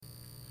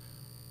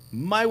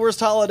My Worst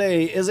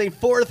Holiday is a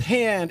Fourth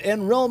Hand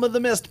and Realm of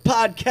the Mist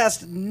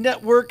podcast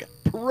network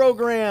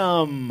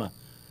program.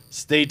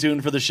 Stay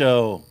tuned for the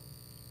show.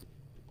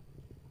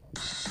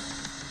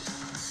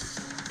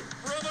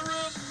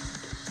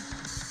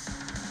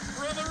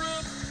 Brother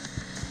room,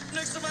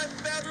 next to my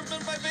bathroom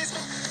in my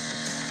basement.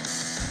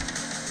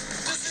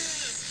 This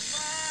is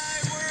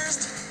my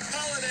worst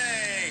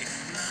holiday.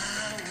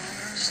 My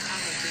worst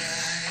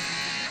holiday.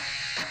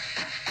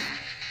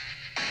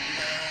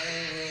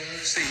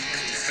 Sleep,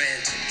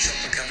 phantom,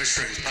 shopper cover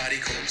shrooms, party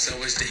corpse,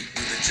 LSD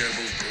with a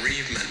gerbil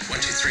bereavement. 1, 2,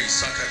 3,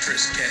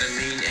 psychiatrist,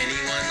 ketamine,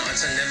 anyone. I'd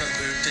never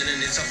pooped in an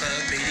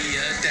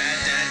encyclopedia.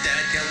 Dad,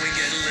 can we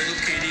get a little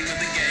kitty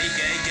with a gay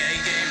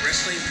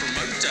wrestling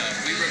promoter?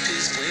 We rubbed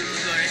his glint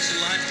with our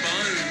extra large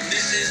bone.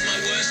 This is my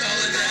worst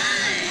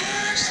holiday.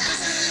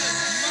 This is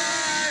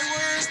my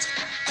worst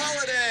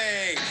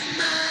holiday.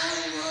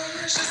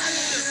 This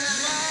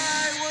is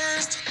my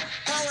worst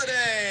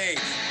holiday.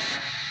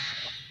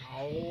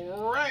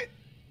 All right.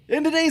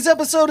 And today's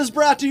episode is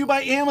brought to you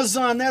by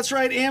Amazon. That's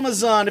right,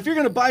 Amazon. If you're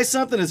going to buy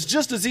something, it's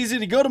just as easy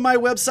to go to my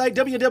website,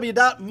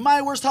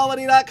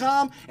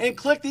 www.myworstholiday.com, and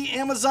click the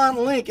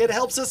Amazon link. It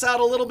helps us out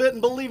a little bit,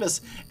 and believe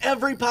us,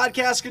 every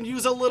podcast can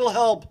use a little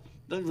help.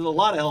 There's a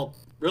lot of help,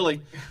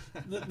 really.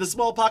 The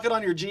small pocket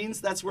on your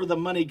jeans, that's where the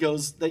money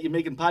goes that you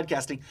make in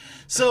podcasting.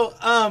 So,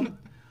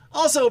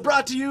 also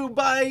brought to you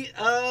by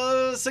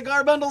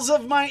Cigar Bundles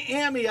of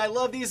Miami. I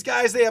love these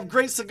guys. They have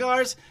great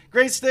cigars,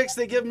 great sticks.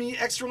 They give me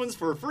extra ones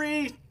for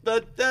free,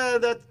 but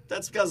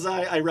that's because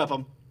I rep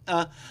them.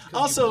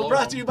 Also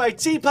brought to you by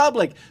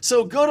TeePublic.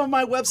 So go to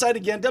my website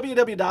again,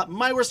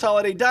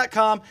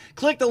 www.myworstholiday.com.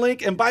 Click the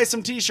link and buy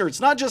some t-shirts.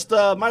 Not just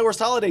My Worst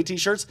Holiday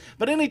t-shirts,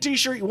 but any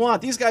t-shirt you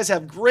want. These guys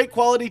have great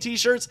quality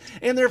t-shirts,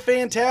 and they're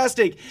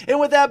fantastic. And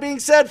with that being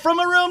said, from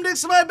a room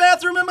next to my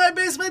bathroom in my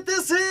basement,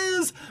 this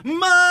is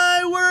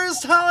My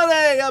Worst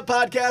Holiday, a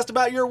podcast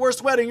about your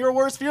worst wedding, your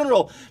worst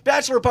funeral,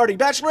 bachelor party,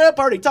 bachelorette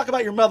party. Talk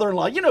about your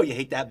mother-in-law. You know you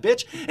hate that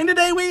bitch. And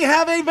today we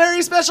have a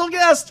very special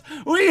guest.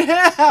 We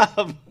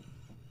have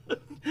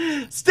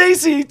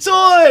Stacy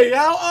Toy.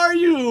 How are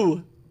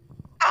you?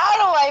 How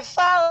do I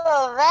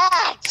follow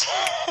that?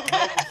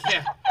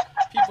 Yeah,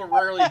 people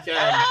rarely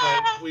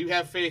can, but we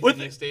have faith With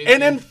in you, Stacey.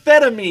 an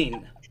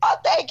amphetamine. Oh,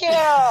 thank you.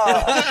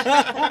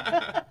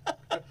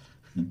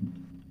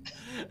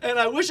 And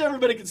I wish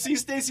everybody could see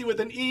Stacy with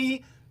an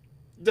E.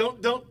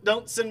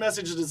 Don't send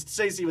messages to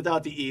Stacy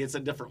without the E. It's a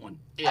different one.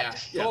 Yeah,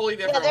 totally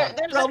different Yeah, one.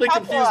 there's Probably a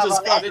couple confused of as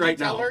them. fuck Did right you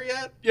tell now. her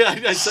yet? Yeah, I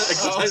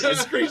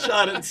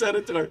screenshot it and sent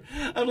it to her.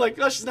 I'm like,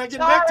 oh, she's not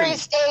getting back to Sorry, me.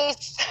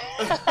 Stace.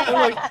 I'm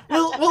like,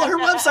 well, her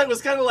website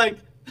was kind of like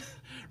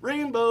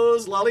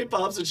rainbows,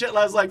 lollipops, and shit. And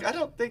I was like, I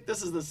don't think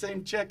this is the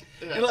same chick.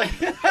 Yeah. And like,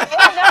 Yeah, no.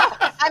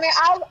 I mean,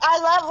 I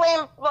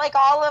love like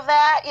all of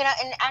that, you know.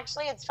 And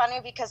actually, it's funny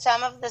because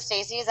some of the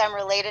Stacys I'm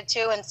related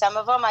to, and some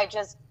of them I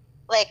just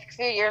like a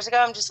few years ago.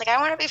 I'm just like, I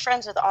want to be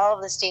friends with all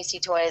of the Stacy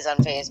Toys on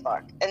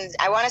Facebook, and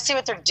I want to see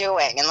what they're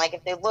doing, and like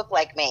if they look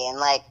like me, and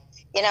like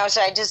you know.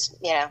 So I just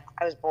I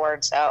was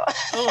bored, so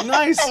oh,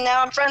 nice. and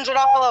now I'm friends with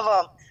all of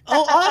them.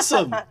 Oh,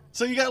 awesome.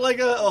 So you got like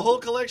a whole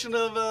collection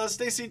of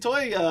Stacy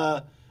Toy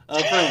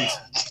friends.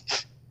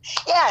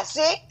 Yeah,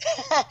 see,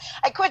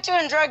 I quit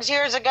doing drugs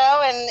years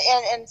ago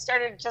and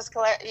started just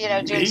doing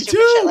Me stupid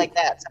too. shit like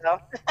that. So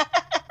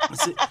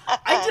See,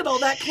 I did all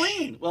that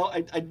clean. Well,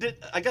 I did.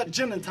 I got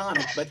gin and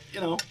tonic, but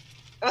I'm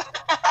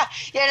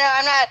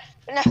not.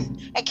 No,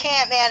 I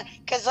can't, man,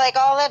 because like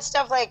all that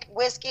stuff, like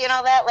whiskey and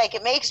all that, like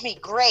it makes me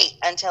great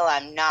until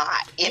I'm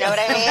not. You know what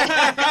I mean?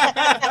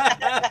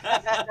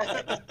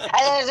 And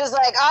then it's just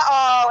like,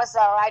 so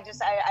I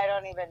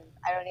don't even.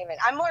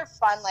 I'm more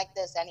fun like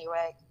this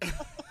anyway.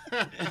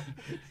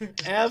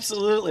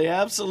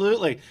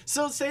 Absolutely.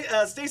 So,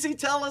 Stacy,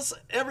 tell us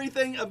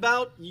everything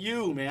about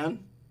you, man.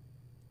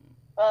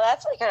 Well,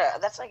 that's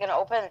like an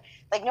open,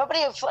 like nobody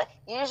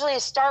usually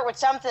start with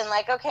something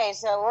like, okay,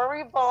 so where were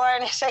you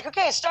born? It's like,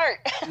 okay, start.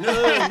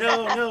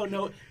 No.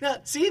 No,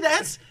 see,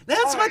 that's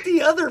what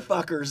the other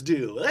fuckers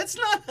do. That's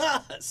not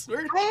us.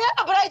 I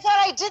know, but I thought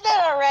I did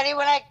that already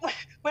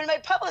when my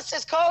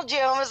publicist called you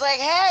and was like,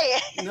 hey,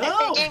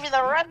 No. gave you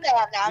the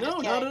rundown. No,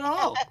 not at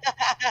all.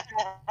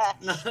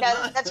 No,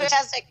 that's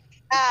fantastic.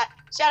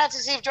 Shout out to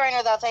Steve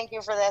Joyner, though. Thank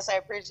you for this. I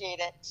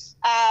appreciate it.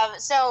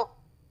 So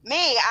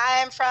me,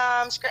 I'm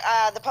from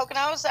the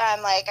Poconos.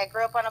 I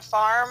grew up on a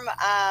farm.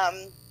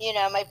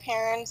 My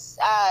parents,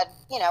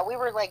 we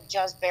were like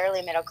just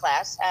barely middle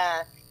class.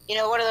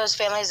 One of those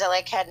families that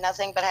like had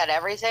nothing but had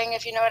everything,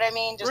 if you know what I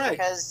mean, just right.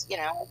 because, it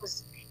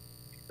was,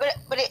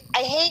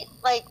 I hate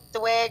like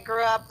the way I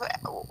grew up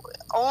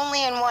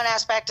only in one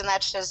aspect, and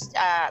that's just,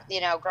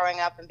 growing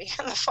up and being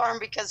on the farm,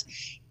 because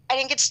I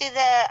didn't get to see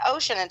the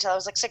ocean until I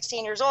was like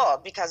 16 years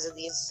old because of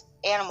these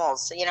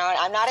animals.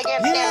 I'm not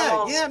against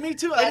animals. Yeah, me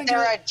too. But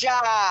they're a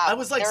job. I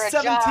was like They're a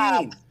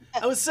 17. job.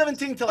 I was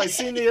 17 till I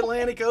seen the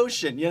Atlantic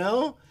Ocean,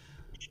 Yeah,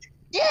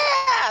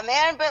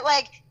 man. But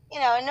like,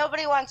 and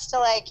nobody wants to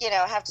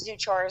have to do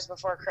chores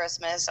before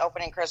Christmas,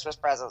 opening Christmas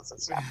presents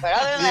and stuff. But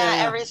other than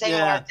that, everything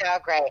worked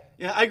out great.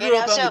 Yeah, I grew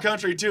up out in the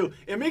country too.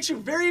 It makes you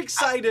very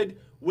excited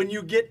when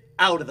you get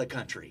out of the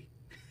country.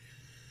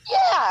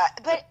 Yeah,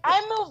 but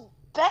I moved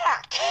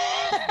back.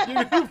 You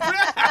moved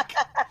back.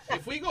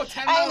 If we go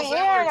 10 miles that way or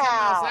 10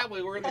 miles that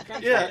way, we're in the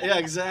country. Yeah,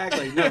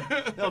 exactly.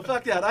 No,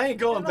 fuck that. I ain't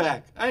going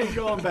back.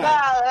 Well,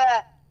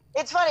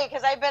 it's funny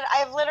because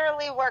I've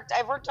literally worked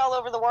all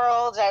over the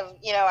world.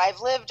 I've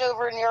lived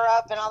over in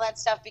Europe and all that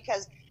stuff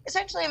because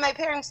essentially my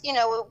parents,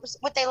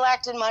 what they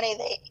lacked in money,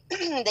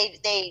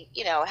 they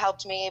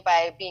helped me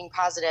by being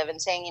positive and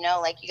saying, you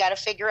got to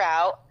figure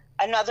out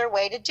another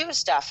way to do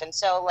stuff. And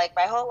so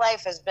my whole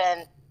life has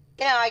been,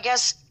 I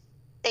guess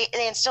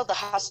they instilled the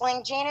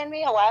hustling gene in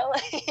me a while,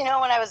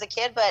 when I was a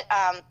kid, but,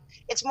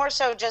 it's more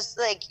so just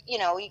you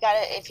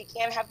gotta, if you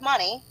can't have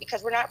money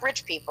because we're not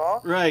rich people,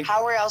 right?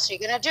 How else are you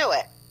going to do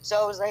it?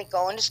 So it was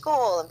going to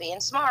school and being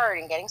smart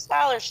and getting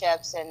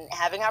scholarships and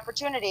having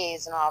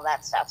opportunities and all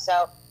that stuff.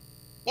 So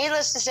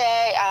needless to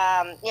say,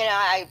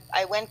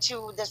 I went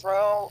to this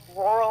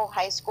rural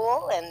high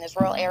school in this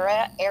rural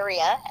area.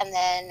 And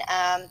then,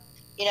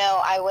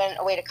 I went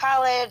away to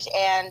college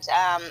and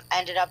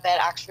ended up at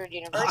Oxford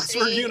University.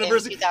 Oxford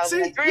University. In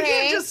 2003. See, you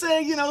can't just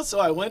say, so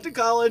I went to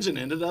college and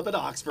ended up at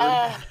Oxford.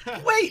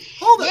 Wait,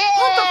 hold it. Yeah.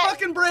 Pump the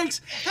fucking brakes.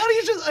 How do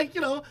you just,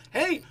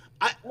 hey,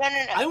 No.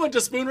 I went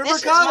to Spoon River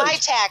This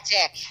College.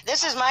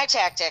 This is my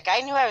tactic.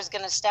 I knew I was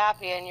going to stop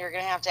you, and you're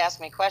going to have to ask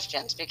me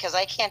questions because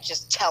I can't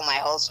just tell my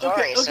whole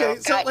story. Okay, so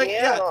That's what he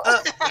does.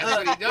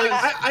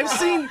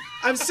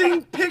 I've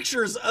seen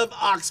pictures of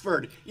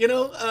Oxford.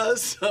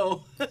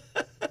 So.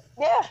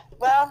 Yeah,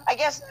 well, I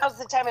guess now's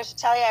the time I should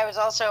tell you I was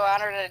also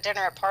honored at a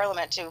dinner at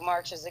Parliament 2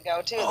 Marches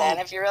ago, too, then,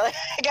 if you really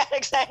got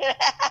excited.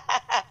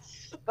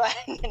 But,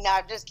 no,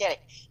 I'm just kidding.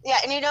 Yeah,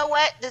 and you know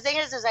what? The thing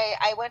is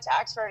I went to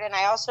Oxford, and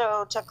I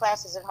also took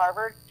classes at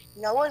Harvard.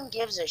 No one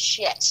gives a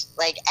shit,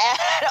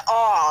 at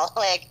all.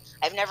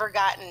 I've never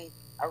gotten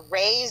a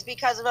raise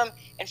because of them.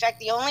 In fact,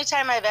 the only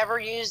time I've ever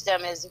used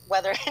them is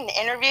whether in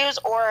interviews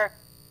or,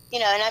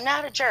 and I'm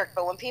not a jerk,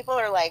 but when people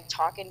are,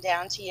 talking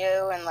down to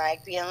you and,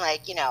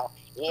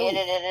 being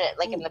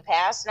in the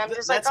past, and I'm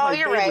just oh,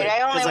 you're right. I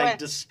only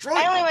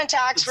went to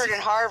Oxford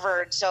and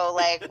Harvard, so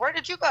where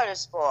did you go to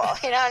school?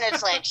 And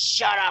it's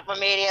shut up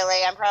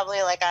immediately. I'm probably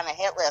on a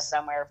hit list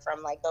somewhere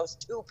from those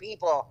 2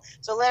 people.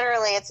 So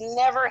literally, it's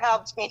never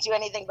helped me do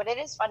anything, but it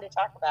is fun to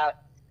talk about.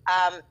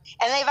 And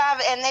they've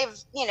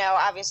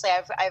obviously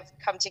I've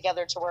come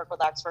together to work with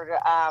Oxford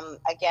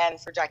again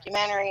for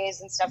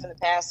documentaries and stuff in the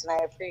past, and I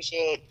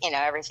appreciate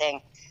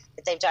everything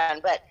that they've done,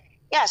 but.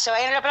 Yeah, so I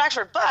ended up at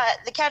Oxford,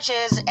 but the catch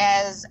is,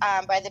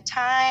 by the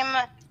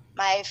time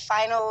my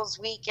finals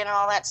week and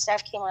all that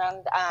stuff came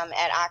around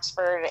at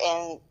Oxford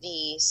in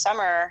the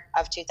summer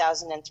of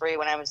 2003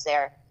 when I was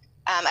there,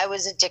 I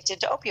was addicted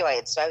to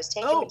opioids. So I was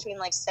taking between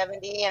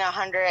 70 and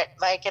 100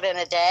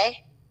 Vicodin a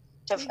day.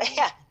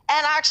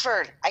 And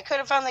Oxford, I could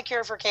have found the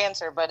cure for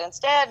cancer, but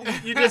instead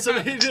you did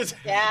some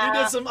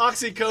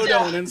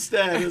oxycodone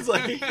instead. It's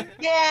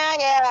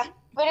yeah.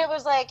 But it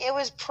was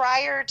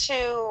prior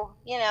to,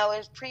 it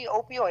was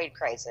pre-opioid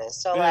crisis.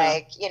 So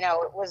I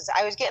was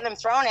getting them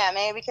thrown at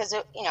me because,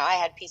 I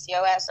had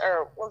PCOS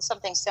or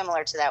something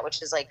similar to that,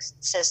 which is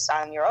cysts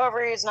on your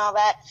ovaries and all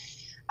that.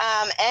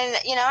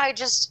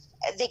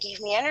 They gave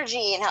me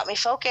energy and helped me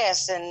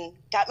focus and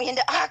got me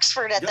into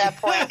Oxford at that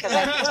point because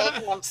I've been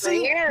taking them for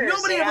years.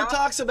 Nobody ever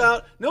talks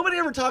about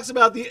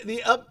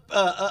the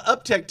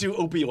uptick to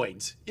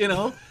opioids. You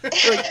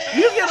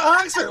get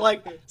Oxford.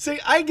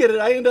 I get it.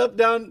 I end up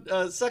down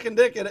sucking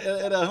dick at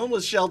a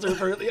homeless shelter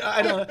for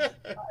I don't know,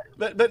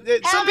 but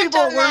some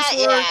people it works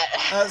for.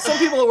 Some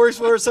people it works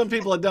for. Some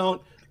people it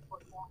don't.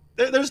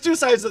 There's 2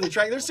 sides of the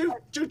track. There's two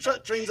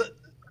trains of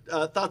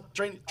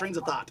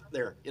thought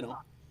there.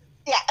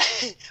 Yeah.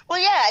 Well,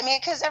 yeah,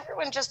 because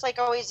everyone just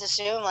always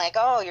assume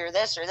oh, you're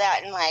this or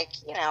that. And I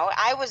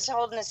was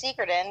holding a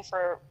secret in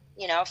for,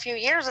 a few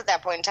years at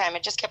that point in time.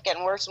 It just kept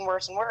getting worse and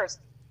worse and worse.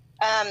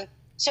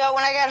 So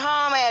when I got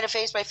home, I had to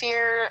face my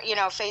fear,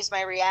 face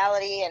my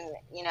reality and,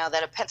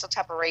 that a pencil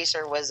top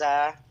eraser was,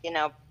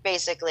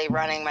 basically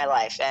running my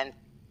life. And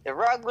the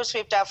rug was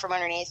swept out from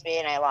underneath me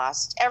and I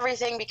lost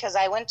everything because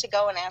I went to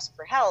go and ask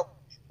for help.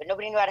 But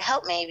nobody knew how to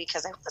help me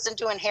because I wasn't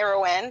doing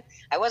heroin.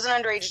 I wasn't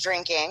underage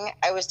drinking.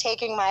 I was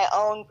taking my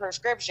own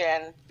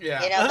prescription,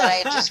 that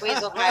I had just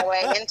weaseled my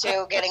way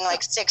into getting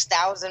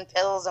 6,000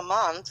 pills a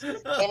month,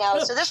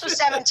 So this was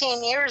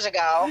 17 years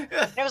ago.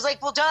 And it was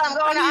well, duh, I'm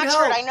going to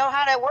Oxford. Help. I know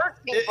how to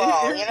work people.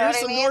 You know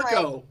what I mean?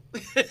 Norco.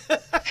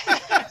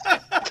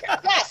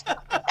 Yes.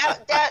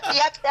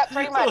 That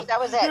pretty much.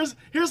 That was it.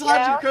 Here's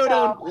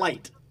hydrocodone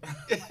light.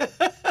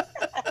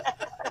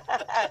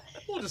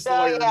 We'll just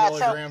lower your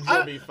milligrams.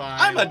 You'll be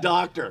fine. I'm a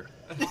doctor.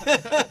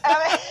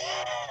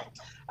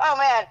 Oh,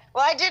 man.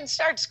 Well, I did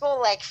start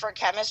school, for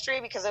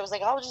chemistry because I was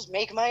I'll just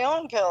make my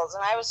own pills.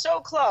 And I was so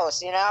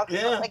close, Yeah.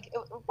 It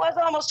was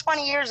almost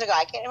 20 years ago.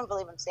 I can't even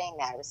believe I'm saying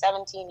that. It was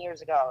 17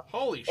 years ago.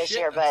 Holy this shit.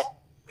 year. But,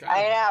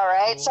 I know,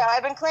 right? Cool. So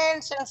I've been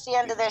clean since the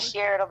end of this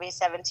year. It'll be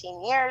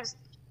 17 years.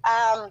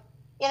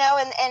 You know,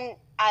 and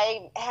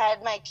I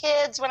had my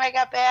kids when I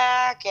got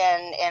back,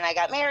 and I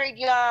got married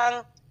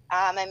young.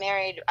 I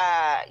married,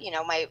 you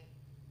know,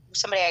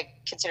 somebody I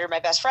considered my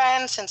best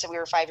friend since we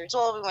were 5 years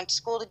old. We went to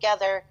school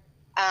together.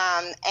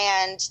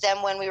 And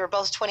then when we were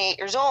both 28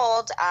 years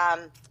old,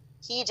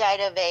 he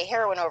died of a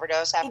heroin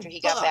overdose after he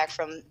got back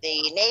from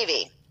the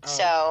Navy. Oh.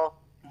 So,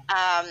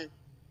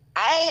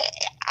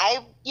 I,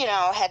 you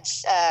know, had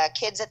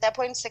kids at that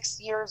point, 6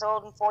 years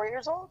old and 4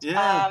 years old.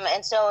 Yeah.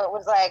 And so it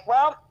was like,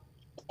 well,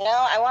 you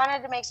know, I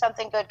wanted to make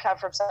something good come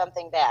from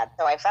something bad.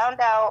 So I found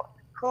out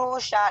who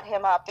shot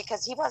him up,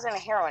 because he wasn't a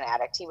heroin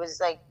addict. He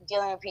was like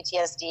dealing with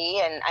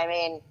PTSD, and I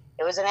mean,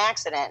 it was an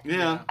accident.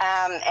 Yeah.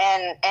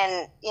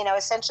 And you know,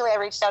 essentially I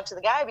reached out to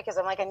the guy because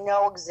I'm like, I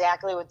know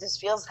exactly what this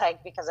feels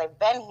like because I've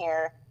been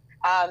here.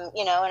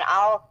 You know, and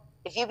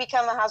if you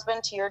become a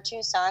husband to your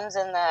two sons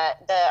and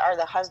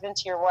the husband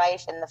to your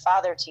wife and the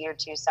father to your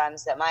two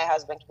sons that my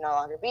husband can no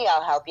longer be,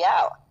 I'll help you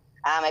out.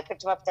 I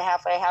picked him up at the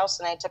halfway house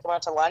and I took him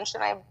out to lunch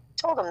and I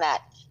told him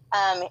that.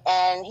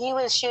 And he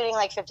was shooting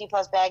like 50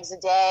 plus bags a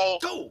day.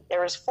 Go.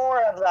 There was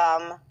 4 of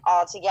them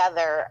all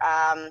together.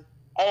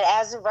 And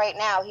as of right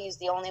now, he's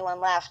the only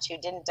one left who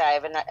didn't die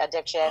of an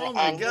addiction. Oh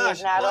my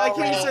gosh! Well, I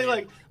can't say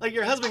like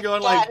your husband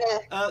going like,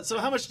 so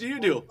how much do you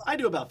do? I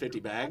do about 50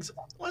 bags.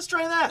 Let's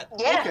try that.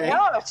 Yeah, okay.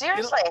 No,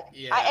 seriously.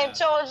 You know? And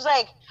so it was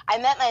like I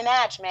met my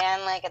match,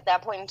 man. Like at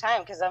that point in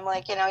time, because I'm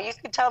like, you know, you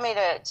could tell me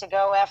to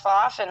go F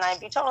off, and I'd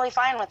be totally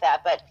fine with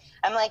that. But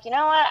I'm like, you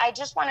know what? I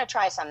just want to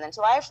try something.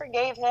 So I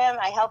forgave him.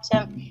 I helped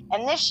him,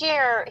 and this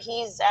year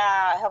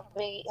he'll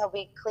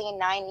be clean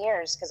 9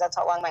 years because that's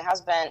how long my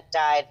husband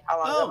died. How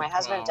long ago my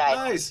husband died?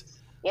 Nice.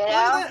 You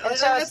know, and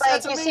so it's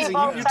like you see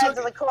both sides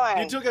of the coin.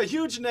 You took a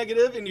huge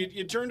negative and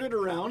you turned it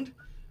around.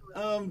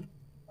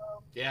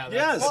 Yeah.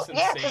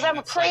 Because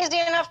I'm crazy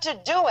enough to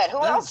do it.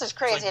 Who else is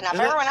crazy enough?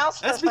 Everyone else.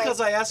 That's because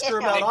I asked her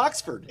about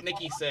Oxford.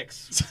 Nikki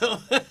Sixx. So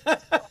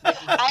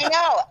I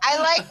know. I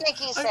like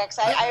Nikki Sixx.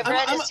 I've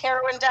read his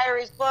Heroin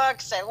Diaries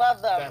books. I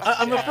love them.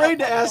 I'm afraid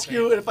to ask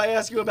you if I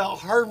ask you about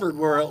Harvard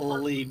where it will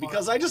lead,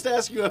 because I just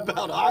asked you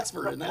about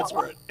Oxford and that's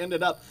where it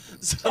ended up.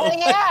 So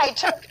yeah,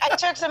 I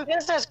took some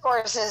business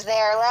courses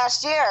there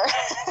last year.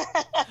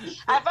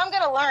 If I'm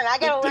gonna learn, I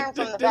gotta learn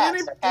from the best.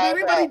 Did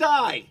anybody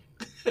die?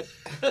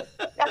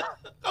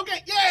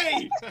 Okay,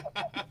 yay!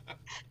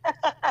 An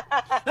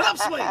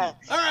upswing. All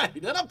right,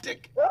 an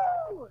uptick.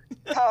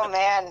 Oh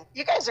man,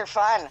 you guys are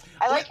fun.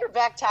 I like your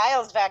back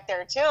tiles back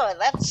there too.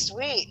 That's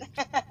sweet.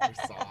 You're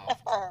soft.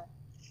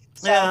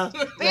 Yeah.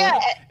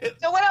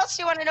 So what else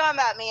do you want to know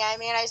about me? I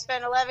mean, I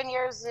spent 11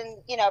 years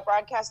in, you know,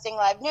 broadcasting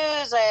live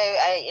news.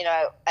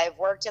 I've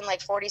worked in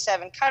like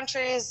 47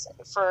 countries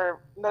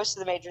for most of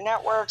the major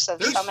networks of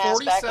There's some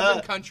 47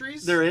 aspect.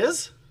 countries? There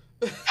is?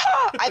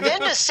 I've been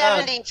to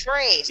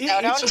 73, so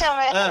don't tell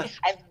me.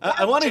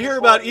 I want to hear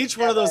about each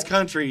one of those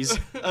countries.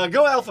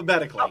 Go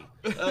alphabetically.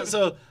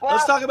 So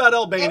let's talk about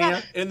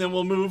Albania, and then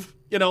we'll move,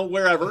 you know,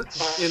 wherever,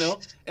 you know,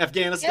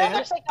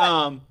 Afghanistan.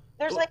 Yeah,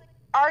 there's like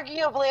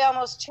arguably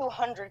almost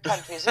 200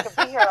 countries. You could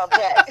be here all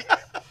day.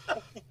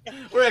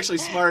 We're actually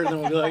smarter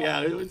than we'll be like,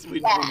 yeah, we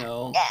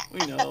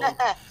know.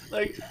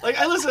 Like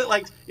I listen,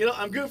 like, you know,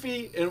 I'm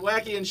goofy and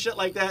wacky and shit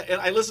like that, and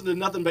I listen to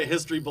nothing but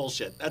history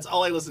bullshit. That's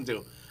all I listen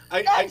to.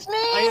 I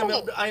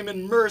am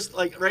immersed.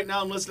 Like right now,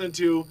 I'm listening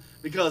to,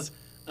 because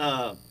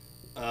Hardcore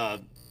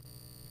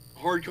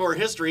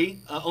History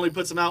only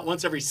puts them out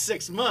once every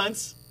 6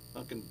 months.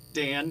 Fucking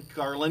Dan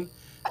Carlin.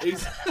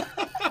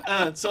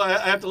 So I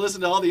have to listen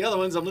to all the other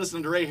ones. I'm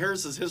listening to Ray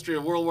Harris's History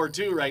of World War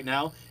II right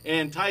now,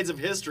 and Tides of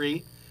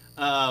History,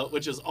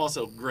 which is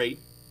also great.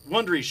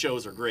 Wondery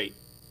shows are great,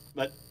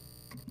 but.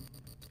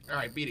 All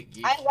right, beat it,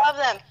 geek. I love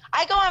them.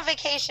 I go on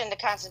vacation to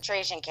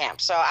concentration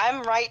camps, so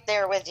I'm right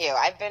there with you.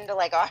 I've been to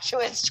like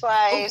Auschwitz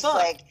twice. Oh,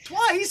 like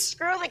twice?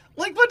 Screw the.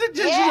 Like, but did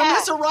you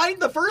miss a ride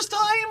the first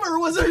time, or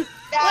was it?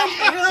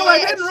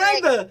 I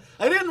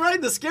didn't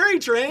ride the scary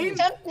train.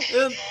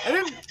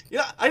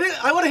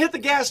 I want to hit the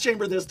gas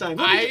chamber this time.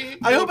 I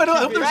hope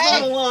there's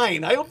not a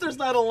line. I hope there's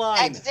not a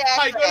line. Exactly.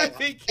 I go to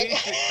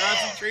vacation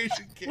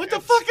concentration camp. What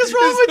the fuck is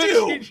wrong with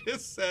you? She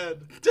just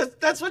said.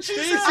 That's what she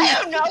said. I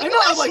don't know. You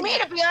asked me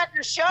to be on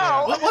your show.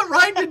 Yeah. What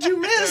ride did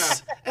you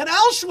miss at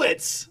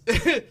Auschwitz?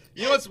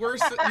 You know what's worse?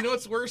 You know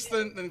what's worse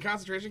than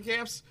concentration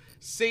camps?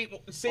 St.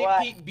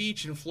 Pete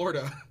Beach in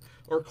Florida,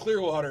 or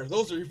Clearwater.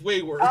 Those are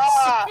way worse.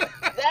 Oh,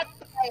 that's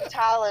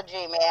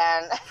Scientology,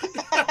 man.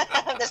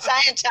 The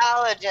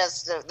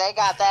Scientologists, they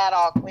got that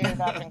all cleared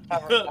up and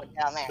covered up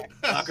down there.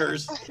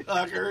 Fuckers.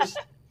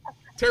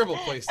 Terrible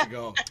place to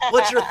go.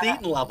 What's your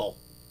thetan level?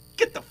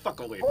 Get the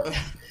fuck away from me.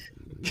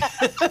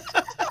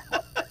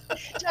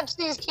 Touch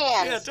these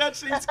cans. Yeah,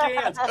 touch these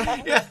cans.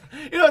 Yeah,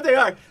 you know what they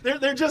are?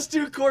 They're just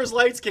 2 Coors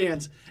Lights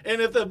cans, and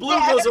if the blue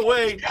goes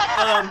away,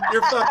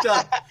 you're fucked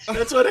up.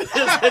 That's what it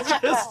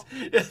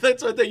is.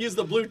 That's what they use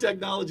the blue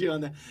technology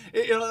on that.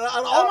 You know,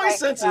 on all my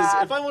senses,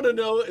 God. If I want to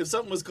know if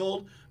something was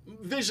cold,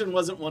 vision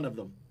wasn't one of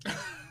them.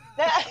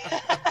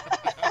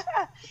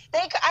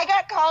 I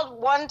got called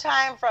one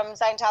time from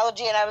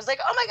Scientology, and I was like,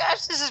 "Oh my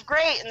gosh, this is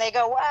great!" And they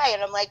go, "Why?"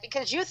 And I'm like,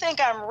 "Because you think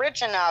I'm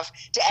rich enough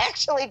to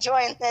actually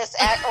join this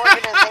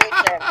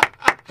organization."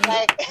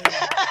 Like,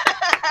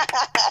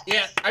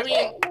 yeah, I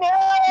mean,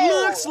 no.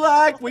 Looks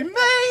like we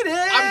made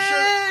it.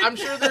 I'm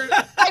sure there.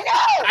 I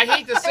know. I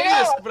hate to say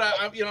this, but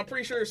I'm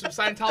pretty sure there's some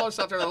Scientologists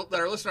out there that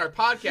are listening to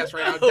our podcast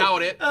right now.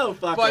 Doubt it. Oh,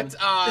 fuck But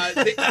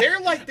they're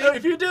like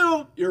if you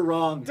do, you're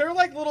wrong. they're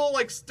like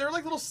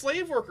little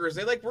slave workers.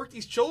 They like work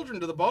these children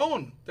to the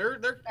bone. They're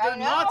I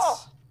know.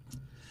 nuts.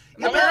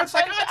 And the I know. parents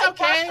like, oh, it's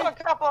okay.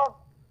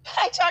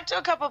 I talked to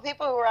a couple of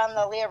people who were on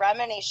the Leah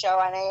Remini show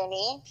on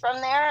A&E from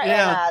there,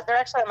 Yeah. and they're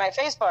actually on my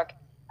Facebook.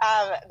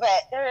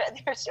 But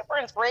they're super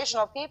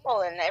inspirational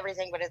people and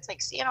everything. But it's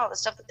like seeing all the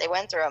stuff that they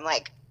went through. I'm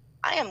like,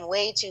 I am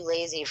way too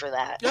lazy for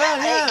that.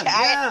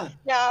 Yeah.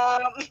 No,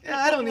 Yeah,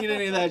 I don't need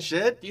any of that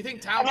shit. Do you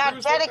think Tom I'm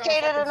Cruise not worked on a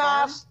dedicated fucking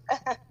enough.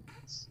 farm?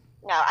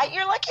 No,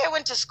 you're lucky I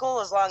went to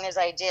school as long as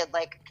I did,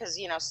 like, because,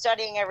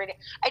 studying every day,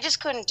 I just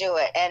couldn't do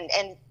it.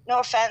 And no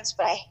offense,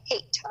 but I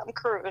hate Tom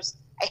Cruise.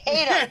 I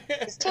hate him.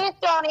 His teeth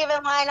don't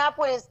even line up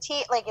with his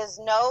teeth, like his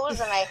nose,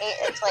 and I hate,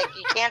 it's like,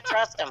 you can't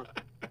trust him.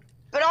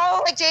 But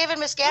like David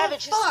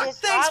Miscavige, Fuck, his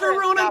thanks for father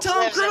ruining and stuff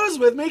Tom lives in- Cruise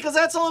with me, because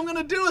that's all I'm going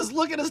to do is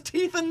look at his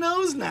teeth and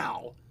nose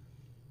now.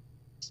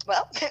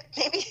 Well,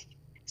 maybe,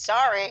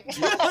 sorry.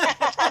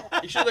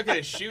 You should look at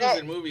his shoes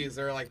in movies.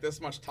 They're like this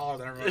much taller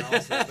than everyone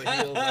else. The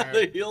heels are.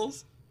 The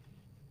heels.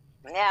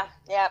 Yeah.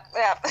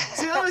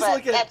 See, I always But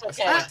look at that's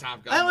okay.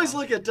 Top Gun, I always though.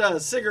 look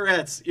at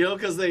cigarettes,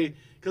 because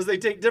they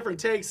take different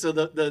takes, so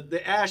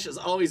the ash is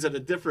always at a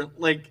different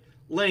length,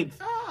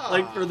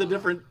 like for the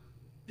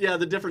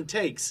different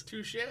takes.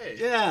 Touche.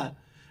 Yeah,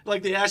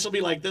 like the ash will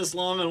be like this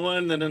long on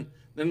one, and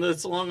then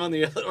this long on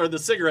the other, or the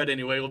cigarette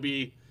anyway will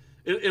be.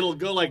 It'll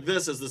go like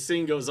this as the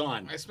scene goes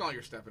on. I smell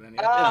you're stepping in.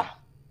 Oh,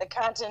 the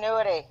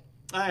continuity.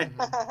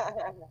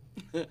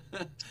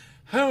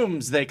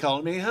 Holmes, they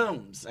call me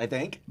Holmes, I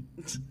think.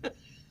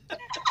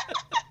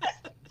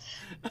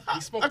 He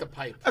smoked a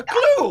pipe. A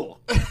clue.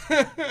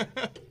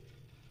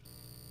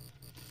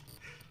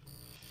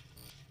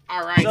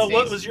 All right. So,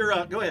 what Stacey. was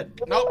your? Go ahead.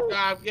 Nope.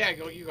 Yeah.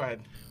 You go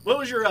ahead. What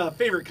was your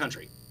favorite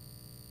country?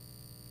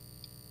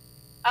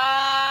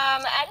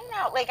 I don't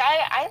know. Like,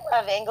 I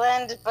love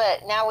England,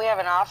 but now we have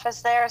an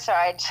office there, so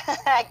I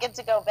get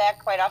to go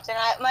back quite often.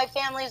 My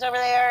family's over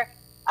there,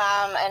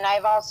 and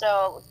I've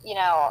also,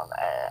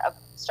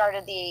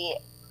 started the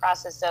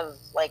process of,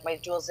 like, my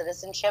dual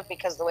citizenship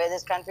because the way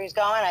this country's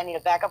going, I need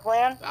a backup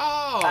plan.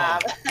 Oh.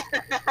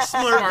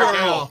 Smart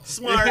girl.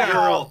 Smart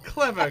girl.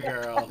 Clever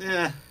girl.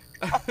 Yeah.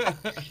 But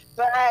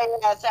so I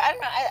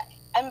don't know.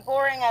 I'm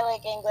boring. I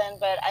like England,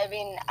 but I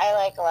mean, I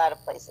like a lot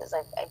of places.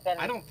 I've been.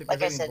 I don't think like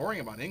there's I anything said, boring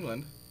about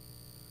England.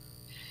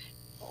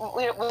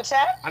 What's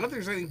that? I don't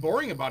think there's anything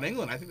boring about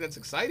England. I think that's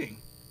exciting.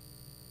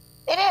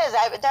 It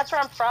is. That's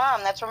where I'm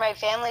from. That's where my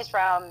family's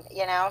from.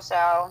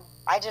 So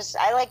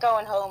I like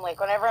going home. Like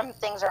whenever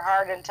things are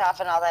hard and tough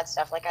and all that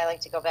stuff. Like I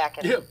like to go back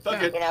and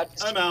Fuck it.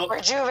 just I'm out.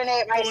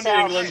 rejuvenate Going to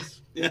myself. England.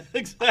 Yeah,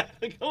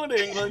 exactly. Going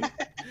to England.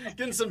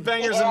 Getting some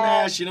bangers and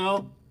mash,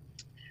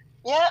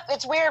 Yep,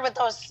 it's weird what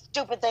those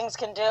stupid things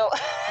can do.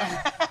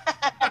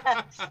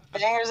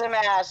 Bangers and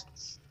mash.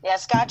 Yeah,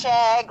 Scotch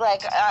egg.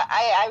 Like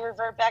I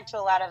revert back to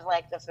a lot of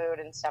like the food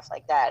and stuff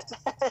like that.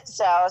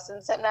 So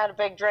since I'm not a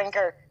big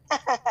drinker.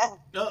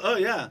 Oh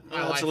yeah.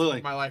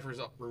 Absolutely. My life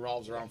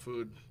revolves around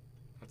food.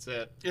 That's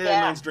it.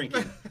 Yeah, mine's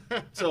drinking.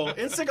 So,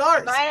 and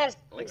cigars. Mine is.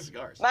 I like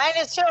cigars. Mine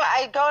is too.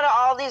 I go to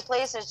all these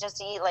places just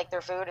to eat like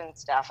their food and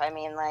stuff. I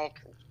mean,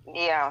 like,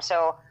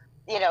 so.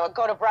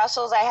 Go to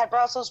Brussels. I had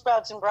Brussels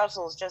sprouts in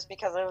Brussels just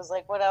because I was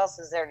like, what else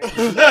is there to eat?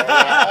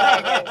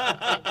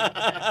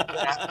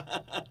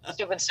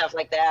 Stupid stuff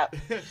like that.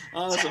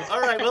 Awesome.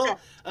 All right. Well,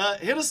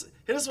 hit us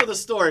with a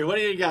story. What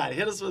do you got?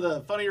 Hit us with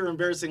a funny or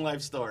embarrassing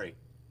life story.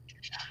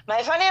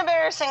 My funny,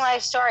 embarrassing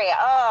life story.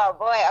 Oh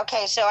boy.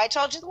 Okay. So I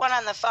told you the one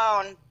on the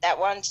phone that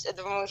once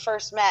when we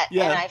first met,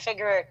 and I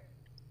figured.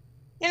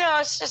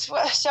 It's just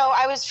so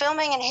I was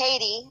filming in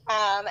Haiti,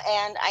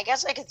 and I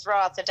guess I could throw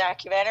out the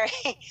documentary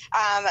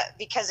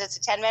because it's a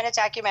 10-minute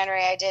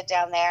documentary I did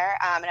down there,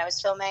 and I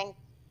was filming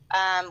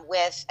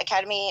with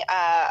Academy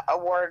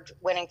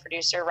Award-winning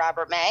producer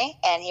Robert May,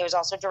 and he was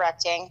also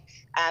directing,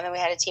 and we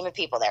had a team of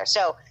people there.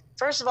 So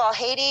first of all,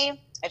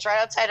 Haiti, it's right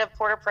outside of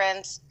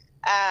Port-au-Prince.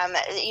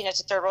 It's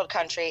a third world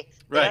country.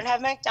 They don't have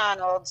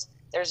McDonald's.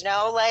 There's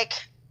no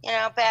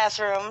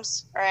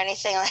bathrooms or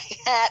anything like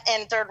that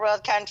in third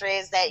world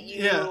countries that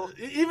you. Yeah,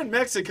 even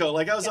Mexico.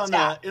 Like I was on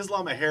the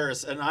Isla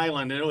Mujeres, an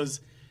island, and it was,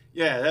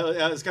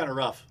 that was kind of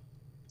rough.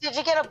 Did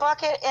you get a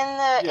bucket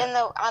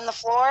on the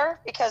floor?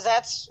 Because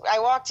I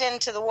walked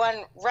into the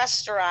one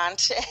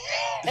restaurant,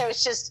 it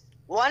was just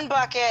one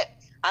bucket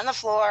on the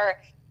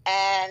floor,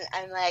 and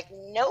I'm like,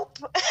 nope,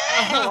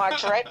 and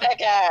walked right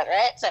back out.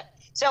 Right,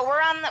 so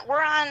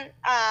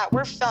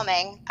we're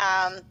filming.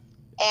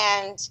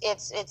 And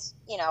it's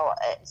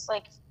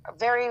like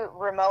very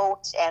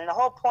remote. And the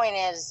whole point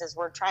is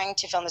we're trying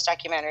to film this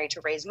documentary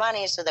to raise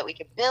money so that we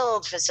could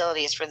build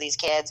facilities for these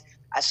kids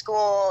a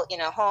school,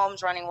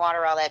 homes, running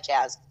water, all that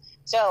jazz.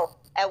 So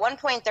at one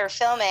point they're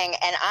filming,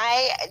 and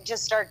I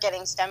just start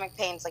getting stomach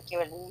pains like you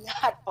would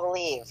not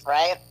believe,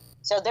 right?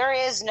 So there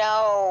is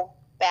no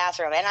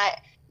bathroom, and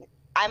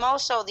I'm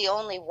also the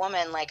only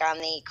woman like on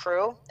the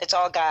crew. It's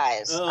all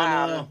guys. Oh,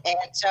 no. And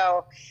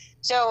so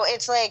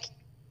it's like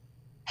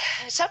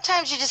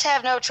sometimes you just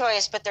have no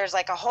choice, but there's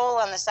like a hole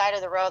on the side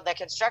of the road that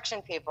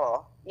construction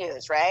people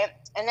use, right?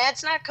 And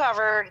that's not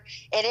covered.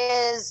 It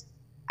is.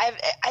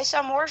 I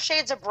saw more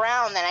shades of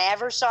brown than I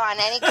ever saw on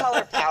any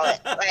color palette.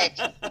 Like,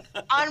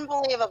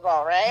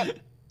 unbelievable, right?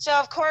 So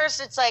of course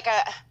it's like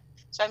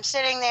so I'm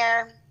sitting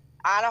there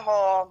on a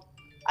hole.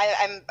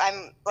 I'm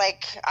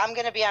like, I'm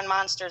gonna be on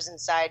Monsters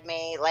Inside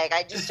Me. Like,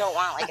 I just don't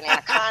want like an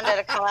anaconda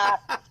to come out.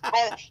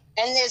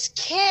 And this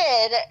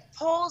kid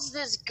pulls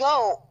this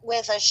goat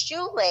with a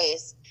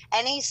shoelace,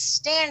 and he's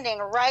standing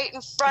right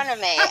in front of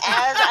me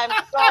as I'm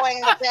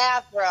going to the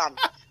bathroom.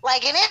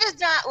 Like, and it is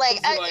not like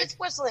it's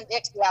whistling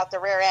Dixie out the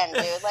rear end,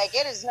 dude. Like,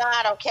 it is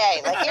not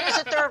okay. Like, it is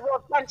a third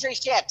world country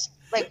shit.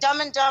 Like Dumb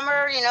and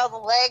Dumber, the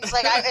legs.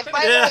 Like, if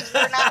my legs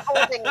were not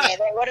holding me,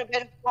 they would have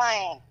been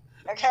flying.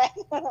 Okay.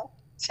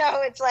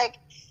 So it's like,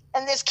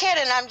 and this kid,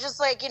 and I'm just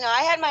like,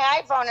 I had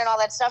my iPhone and all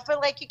that stuff, but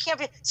like, you can't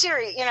be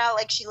Siri,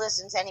 like she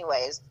listens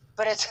anyways.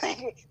 But it's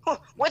like,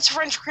 what's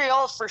French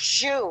Creole for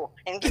shoe?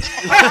 And get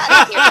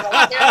out of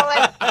here.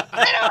 Like,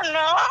 I don't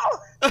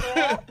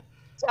know.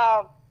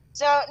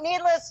 So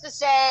needless to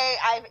say,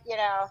 I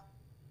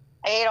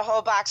ate a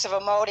whole box of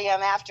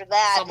Imodium after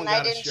that, Someone and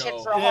I didn't shit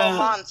for a whole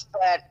month,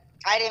 but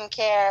I didn't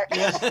care.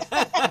 Yeah.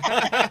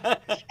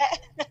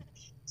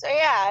 So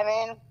yeah, I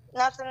mean,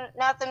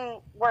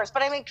 nothing worse.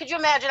 But I mean, could you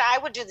imagine? I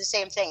would do the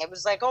same thing. It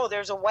was like, oh,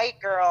 there's a white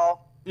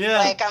girl,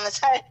 like on the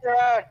side of the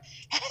road,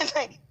 and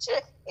like,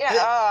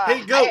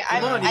 hey, goat,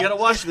 come on, you gotta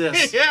watch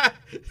this. Yeah.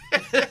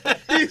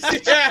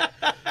 Yeah.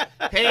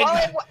 Hey,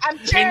 I'm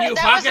sure can you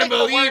fucking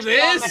believe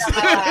this?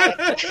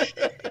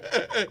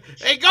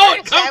 Hey,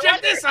 goat, come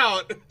check this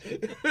out.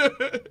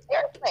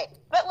 Seriously,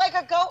 but like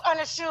a goat on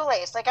a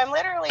shoelace. Like, I'm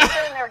literally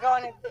sitting there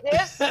going,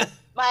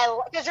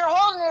 because you're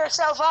holding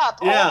yourself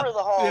up over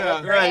the hole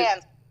with your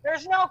hands.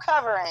 There's no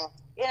covering,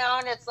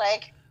 and it's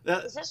like,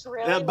 is this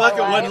really that bucket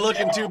wasn't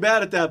looking too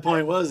bad at that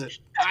point, was it?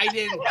 I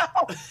didn't.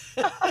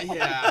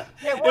 Yeah.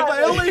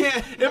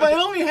 If I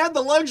only had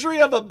the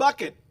luxury of a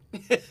bucket. A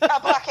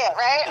bucket,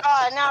 right?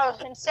 Oh no!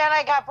 Instead,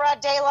 I got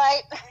broad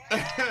daylight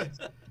and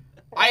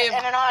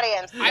an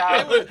audience.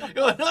 I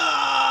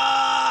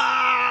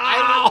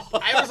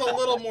was a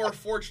little more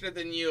fortunate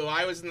than you.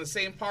 I was in the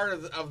same part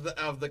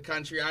of the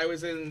country. I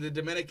was in the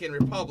Dominican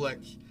Republic.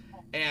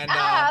 And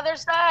other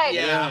side.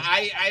 Yeah,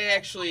 I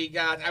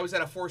was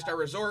at a 4-star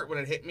resort when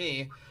it hit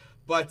me.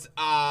 But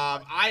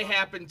I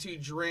happened to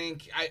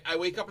drink. I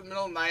wake up in the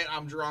middle of the night.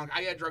 I'm drunk.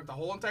 I got drunk the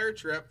whole entire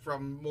trip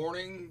from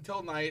morning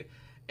till night.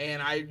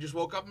 And I just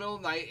woke up in the middle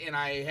of the night, and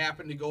I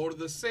happened to go to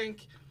the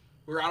sink.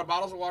 We were out of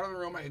bottles of water in the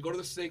room. I could go to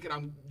the sink, and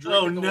I'm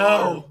drinking the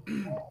water.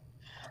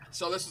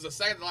 So this was the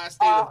second to last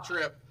day of the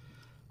trip.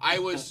 I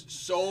was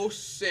so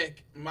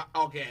sick.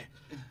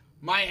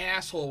 My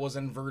asshole was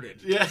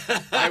inverted. Yeah,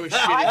 I was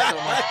shitting so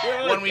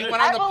much. When we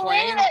went on the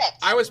plane,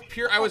 I was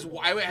pure. I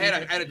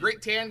had a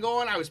great tan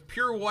going. I was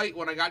pure white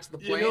when I got to the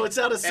plane. You know what's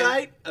out of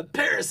sight? A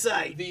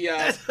parasite. We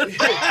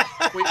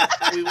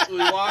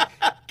walk.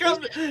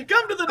 Come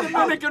to the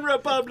Dominican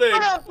Republic.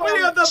 We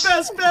have the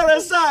best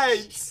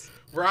parasites.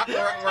 We're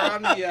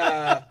on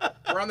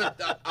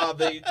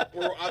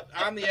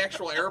the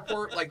actual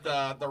airport, like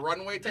the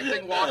runway type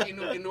thing,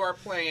 walking into our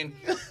plane,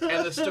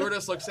 and the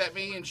stewardess looks at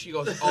me and she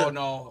goes, "Oh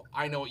no,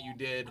 I know what you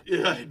did."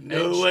 Yeah, I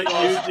know what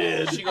you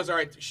did. She goes, "All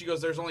right." She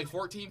goes, "There's only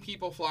 14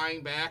 people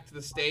flying back to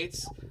the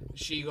States."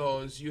 She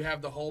goes, "You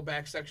have the whole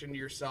back section to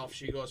yourself."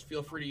 She goes,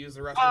 "Feel free to use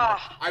the restroom."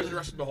 I was in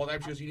the restroom the whole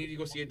time. She goes, "You need to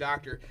go see a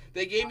doctor."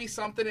 They gave me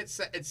something. It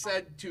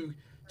said to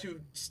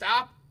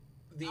stop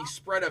the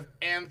spread of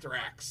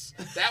anthrax.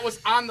 That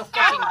was on the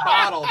fucking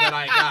bottle that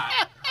I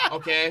got.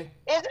 Okay.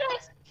 Isn't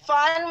it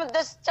fun with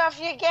the stuff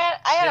you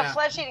get? I had a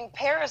flesh-eating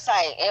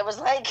parasite. It was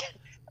like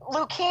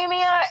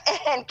leukemia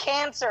and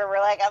cancer were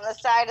like on the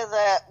side of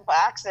the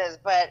boxes,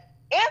 but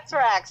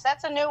anthrax,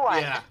 that's a new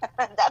one. Yeah.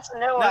 That's a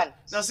new one.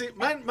 Now see,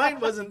 mine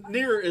wasn't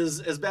near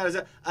as bad as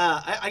that.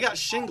 I got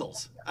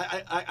shingles.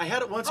 I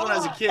had it once when I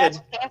was a kid. That's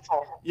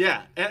painful.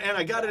 Yeah, and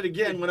I got it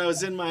again when I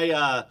was in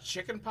my...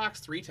 chicken pox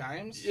 3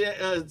 times? Yeah,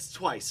 it's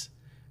twice.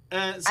 So,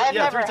 I've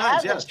never 3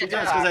 times. had 3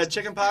 times because I had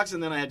chicken pox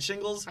and then I had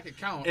shingles. I could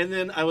count. And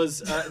then I was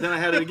then I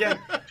had it again.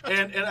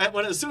 And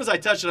as soon as I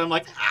touched it, I'm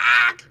like,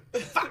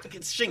 fuck,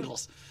 it's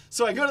shingles.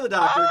 So I go to the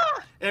doctor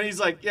and he's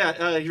like,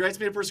 he writes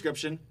me a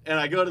prescription, and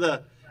I go to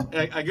the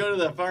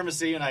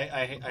pharmacy and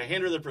I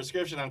hand her the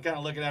prescription. I'm kind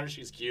of looking at her.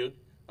 She's cute.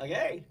 Like,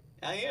 hey,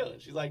 how you?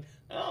 And she's like,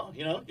 oh,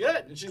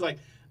 good. And she's like,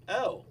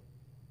 oh.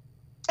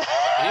 Ew.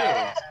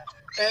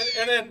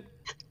 And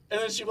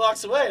then she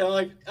walks away. And I'm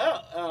like,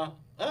 oh,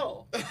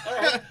 all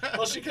right.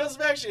 Well, she comes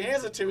back. She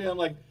hands it to me. I'm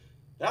like,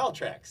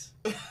 Valtrex.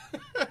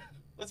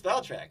 What's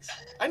Valtrex?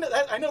 I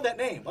know that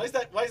name. Why is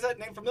that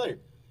name familiar?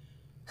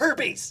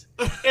 Herpes.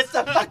 It's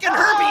the fucking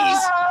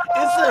herpes.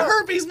 It's the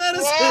herpes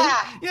medicine.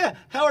 Yeah.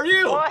 How are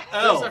you? What?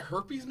 That was a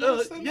herpes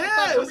medicine? I Yeah,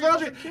 thought it was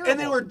herpes Viagra. curable. And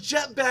they were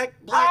jet black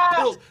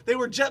pills. They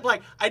were jet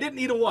black. I didn't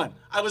eat a one.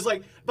 I was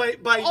like, by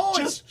Oh,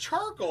 just. it's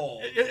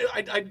charcoal.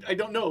 I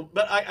don't know,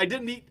 but I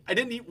didn't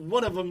eat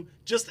one of them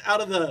just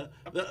out of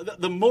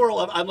the moral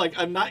of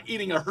I'm not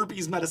eating a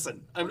herpes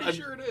medicine. I'm Pretty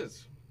sure it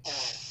is.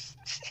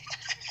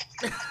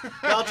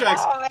 Valtrex.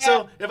 Oh, man.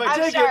 So if I I'm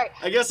take sorry. it,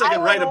 I guess I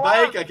can I ride a would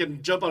bike. love- I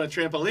can jump on a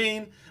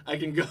trampoline. I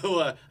can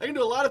go. I can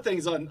do a lot of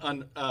things on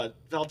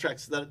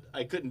Valtrex that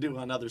I couldn't do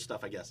on other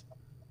stuff. I guess.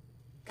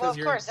 Well, of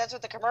you're- course, that's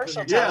what the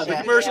commercial Yeah, tells the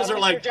you. commercials You are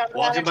know, like you're jumping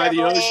walking on a by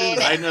the ocean, trampoline.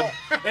 riding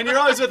up, and you're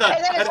always with a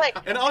And then it's like-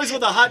 and always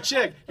with a hot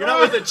chick. You're not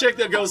with a chick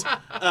that goes,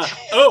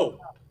 oh,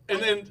 and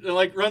then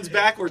like runs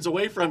backwards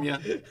away from you.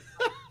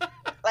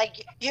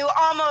 Like, you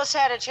almost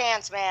had a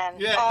chance, man.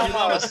 Yeah,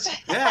 Almost.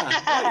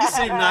 You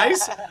seem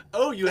nice.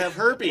 Oh, you have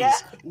herpes.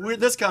 Yeah.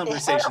 This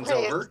conversation's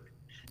Herpes. over.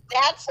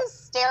 That's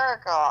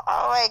hysterical.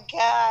 Oh, my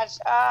gosh.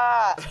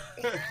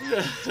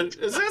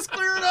 Is this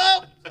cleared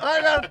up?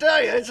 I gotta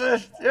tell you,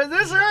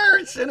 this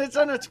hurts, and it's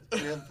on its.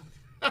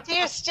 Do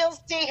you still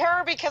see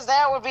her? Because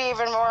that would be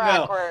even more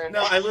awkward.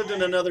 No, I lived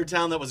in another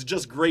town that was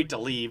just great to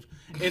leave.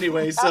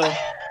 Anyway, so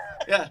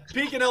yeah,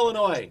 Pekin,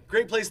 Illinois,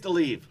 great place to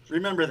leave.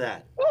 Remember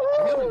that.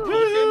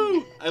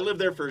 Woo! I lived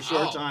there for a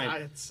short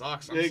time. It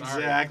sucks. I'm sorry.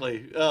 Exactly.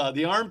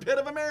 The armpit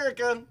of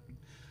America.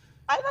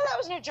 I thought that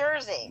was New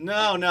Jersey.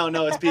 No,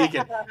 it's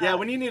Pekin. Yeah,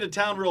 when you need a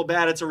town real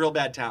bad, it's a real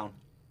bad town.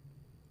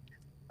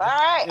 All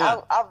right.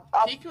 Yeah.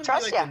 I'll Peak would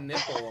trust be like you. a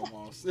nipple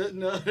almost.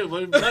 No, not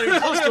even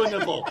close to a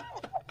nipple.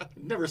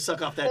 Never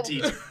suck off that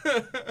teat.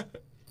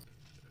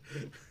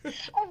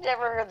 I've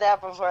never heard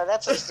that before.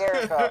 That's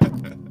hysterical.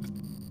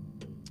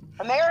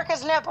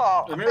 America's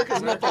nipple.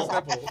 America's nipple.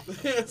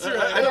 That's I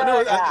right. don't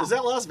know. Yeah. Is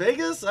that Las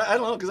Vegas? I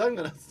don't know because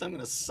I'm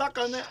gonna suck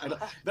on that. I don't,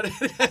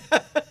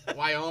 but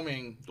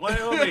Wyoming.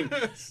 Wyoming,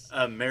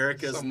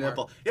 America's Somewhere.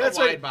 nipple. It's a that's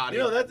wide right. body.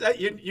 You know that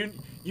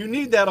you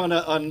need that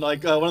on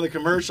like one of the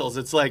commercials.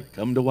 It's like,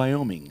 come to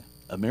Wyoming,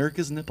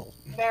 America's nipple.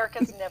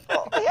 America's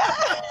nipple. Yeah.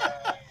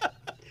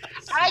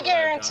 I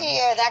guarantee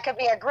you that could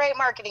be a great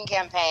marketing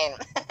campaign.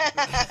 Burn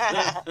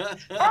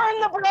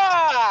the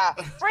bra,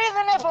 free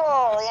the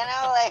nipple. You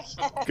know,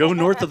 like. Go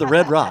north of the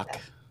Red Rock.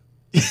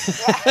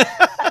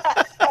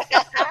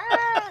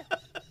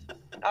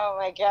 Oh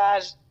my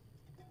gosh.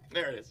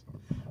 There it is.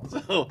 So,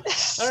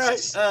 all right.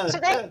 So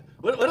they-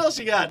 what else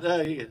you got?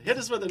 Hit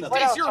us with another. What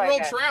Stace, else you're do a I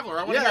world got? traveler.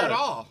 I want to Yeah. hear it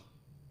all.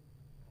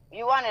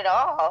 You want it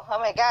all? Oh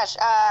my gosh.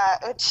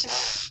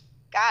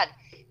 God,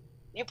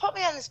 you put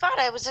me on the spot.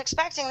 I was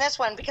expecting this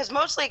one because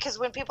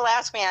when people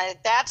ask me,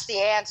 that's the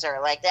answer.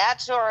 Like,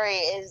 that story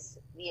is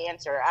the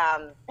answer.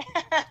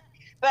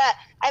 But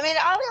I mean,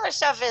 all the other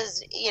stuff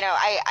is,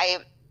 I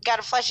got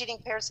a flesh-eating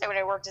parasite when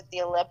I worked at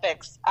the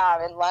Olympics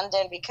in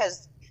London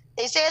because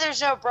they say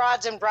there's no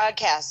broads in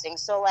broadcasting.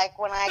 So like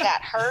when I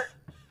got hurt,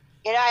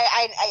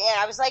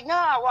 I was like, no,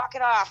 walk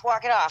it off,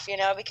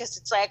 because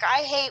it's like, I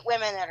hate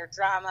women that are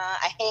drama.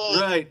 I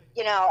hate, Right.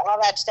 all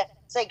that stuff.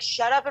 It's like,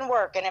 shut up and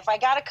work. And if I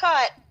got a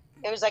cut,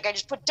 it was like, I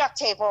just put duct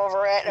tape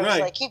over it. And it was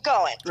Right. like, keep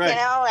going. Right.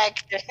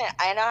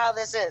 I know how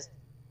this is.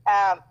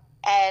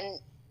 And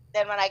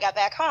then when I got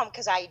back home,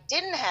 because I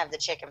didn't have the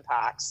chicken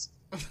pox,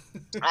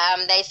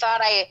 they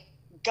thought I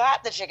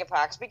got the chicken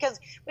pox because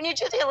when you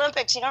do the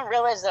Olympics, you don't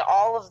realize that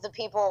all of the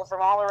people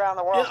from all around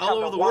the world Yeah, all come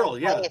over to the one world,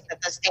 yeah. place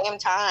at the same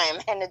time,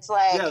 and it's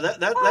like, Yeah,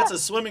 that's a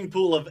swimming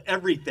pool of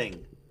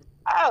everything.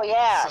 oh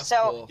yeah.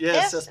 Cesspool. So Yeah,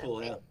 this,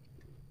 cesspool. Yeah.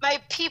 the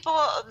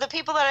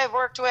people that I've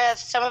worked with,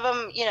 some of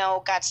them,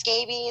 got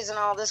scabies and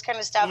all this kind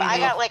of stuff. I Mhm.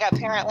 got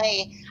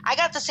I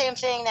got the same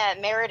thing that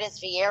Meredith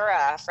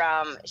Vieira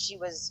she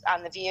was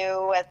on The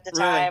View at the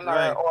Right, time,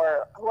 right.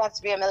 or Who Wants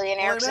to Be a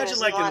Millionaire. Well, 'cause it imagine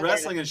was like in London.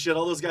 wrestling and shit,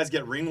 all those guys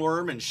get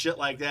ringworm and shit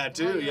like that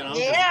too. You know? 'cause-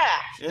 Yeah.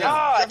 Yeah.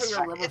 Oh, Definitely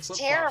wear rubber it's flip-flops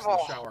terrible. In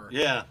the shower.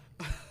 Yeah.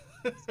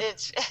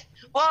 It's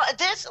well,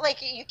 this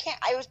you can't.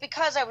 It was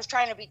because I was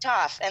trying to be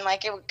tough, and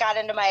like it got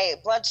into my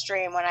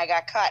bloodstream when I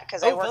got cut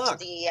because I Oh, worked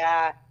fuck.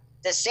 at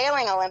the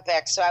sailing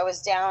Olympics. So I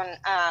was down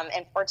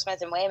in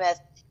Portsmouth and Weymouth,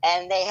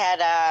 and they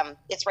had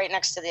it's right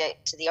next to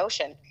the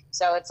ocean.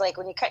 So it's like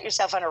when you cut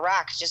yourself on a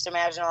rock, just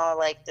imagine all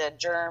like the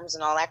germs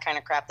and all that kind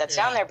of crap that's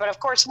down Yeah. there. But of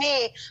course,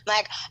 me, I'm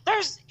like,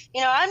 there's,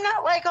 I'm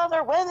not like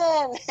other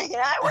women.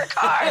 I work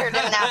hard,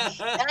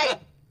 and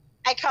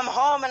I come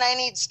home and I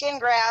need skin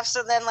grafts,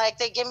 and then like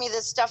they give me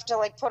this stuff to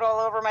like put all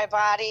over my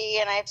body,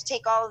 and I have to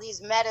take all of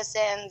these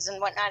medicines and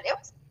whatnot.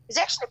 It's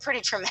actually pretty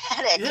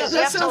traumatic. Yeah, 'cause you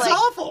that have sounds to,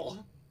 awful.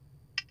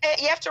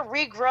 you have to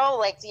regrow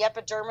like the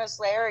epidermis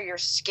layer of your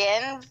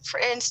skin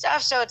and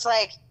stuff. So it's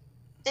like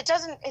it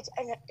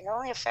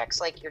only affects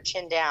like your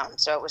chin down.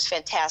 So it was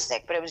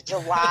fantastic, but it was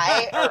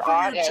July or Put your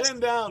August. chin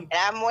down.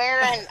 And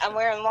I'm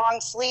wearing long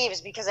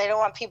sleeves because I don't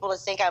want people to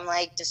think I'm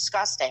like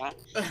disgusting.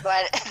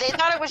 But they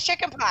thought it was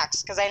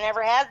chickenpox because I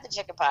never had the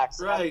chickenpox.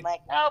 And Right. I'm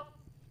like, nope.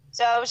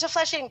 So it was a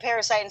flesh-eating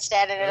parasite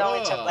instead, and it only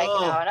took like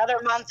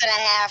another month and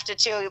a half to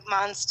 2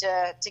 months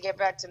to get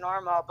back to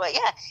normal. But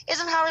yeah,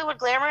 isn't Hollywood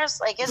glamorous?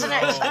 Like, isn't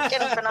it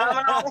fucking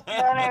phenomenal? You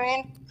know what I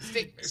mean?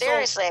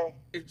 Seriously.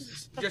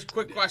 Just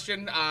quick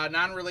question,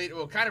 non-related,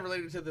 well, kind of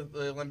related to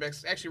the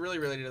Olympics. Actually, really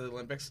related to the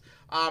Olympics.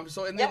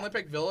 So in the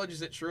Olympic Village,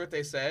 is it true what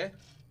they say?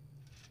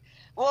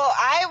 Well,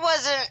 I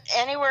wasn't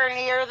anywhere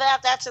near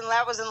that. That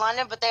was in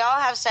London, but they all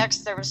have sex.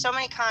 There were so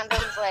many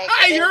condoms. Like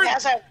I heard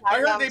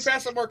they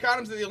passed out more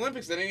condoms at the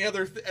Olympics than any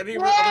other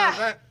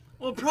event.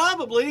 Well,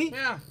 probably.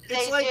 Yeah.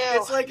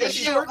 It's like a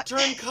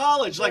short-term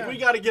college. Like, we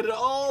got to get it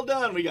all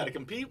done. We got to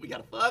compete. We got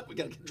to fuck. We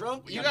got to get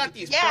drunk. You got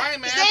these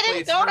prime athletes. They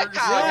didn't go to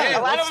college.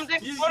 A lot of them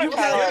didn't go to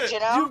college, you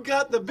know? You've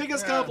got the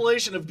biggest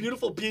compilation of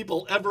beautiful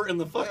people ever in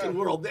the fucking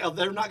world.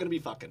 They're not going to be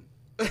fucking.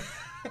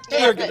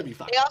 They're going to be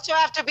fucking. They also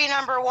have to be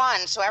number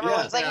one, so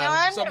everyone's like, no,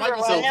 I'm number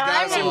one. No,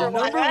 I'm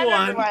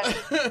number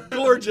one.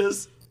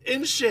 Gorgeous,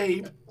 in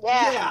shape.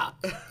 Yeah.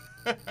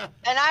 And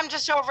I'm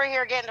just over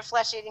here getting a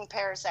flesh-eating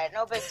parasite.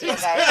 No big deal,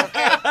 guys,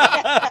 okay?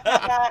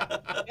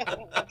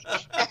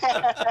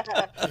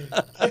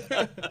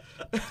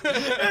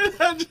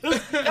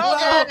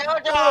 No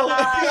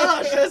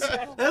gosh,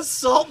 that's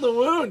salt in the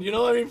wound. You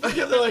know what I mean?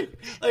 Forget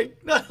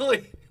like not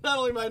only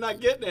am I not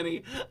getting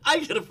any, I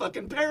get a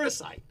fucking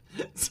parasite.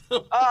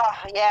 So. Oh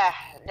yeah.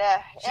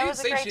 She it was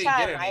didn't say a great she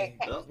didn't time.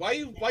 get any. Why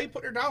you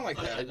putting her down like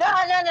that? No.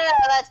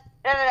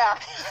 No.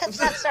 Let's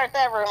not start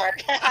that rumor.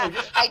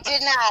 I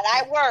did not.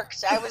 I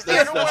worked. I was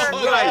there to work.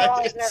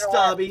 Right,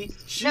 Stabby.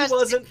 She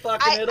wasn't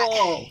fucking at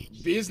all.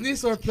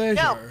 Business or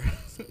pleasure? No.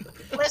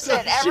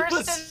 Listen,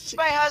 since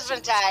my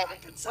husband died,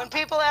 when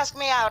people ask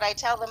me out, I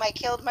tell them I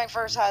killed my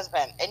first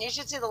husband, and you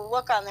should see the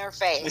look on their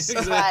face.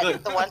 Exactly.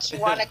 But the ones who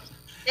want to.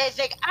 They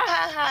think,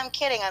 I'm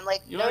kidding. I'm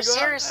like, no,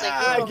 seriously.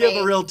 I give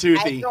a real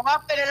toothy. I go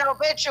up in an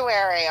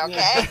obituary,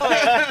 okay?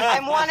 Like,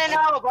 I'm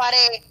 1-0,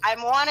 buddy. I'm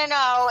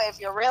 1-0. If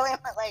you're really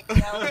like,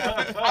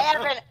 I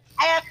haven't,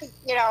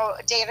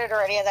 dated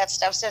or any of that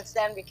stuff since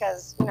then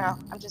because,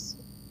 I'm just.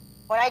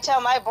 When I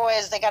tell my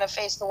boys they got to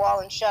face the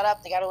wall and shut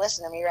up, they got to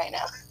listen to me right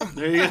now.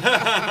 There you go.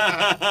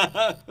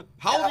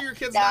 How old are your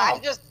kids now?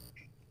 I'm just.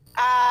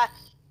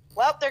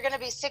 Well, they're going to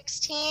be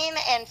 16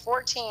 and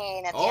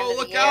 14 at the end of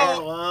the year.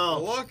 Out. Wow.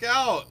 Look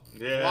out.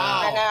 Yeah.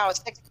 Wow. I know,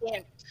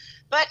 16.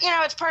 But,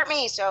 it's part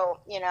me, so,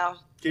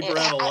 Keep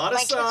around a lot of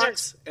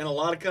socks and a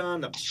lot of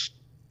condoms.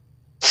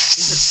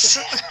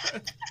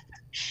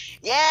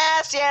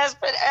 Yes,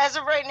 but as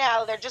of right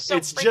now, they're just so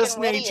it's freaking just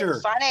witty nature.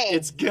 and funny.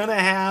 It's going to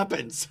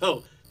happen,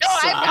 so. No,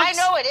 I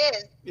know it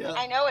is. Yeah.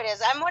 I know it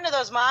is. I'm one of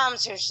those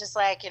moms who's just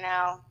like,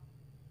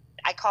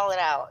 I call it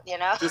out,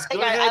 Just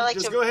go ahead,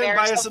 go ahead and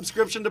buy a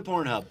subscription to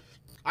Pornhub.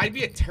 I'd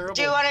be a terrible.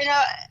 Do you want to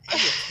know? I'd be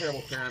a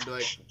terrible parent. I'd be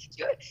like,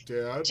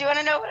 Dad. Do you want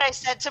to know what I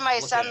said to my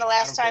son the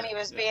last time he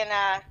was being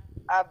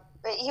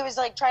he was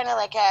like trying to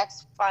like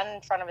act fun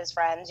in front of his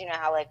friends. You know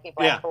how like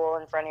people act cool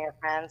in front of your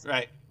friends.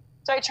 Right.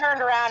 So I turned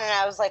around and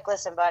I was like,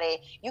 "Listen,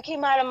 buddy, you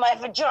came out of my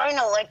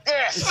vagina like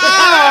this."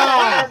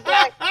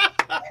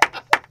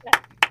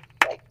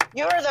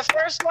 You were the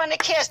first one to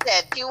kiss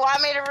it. Do you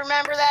want me to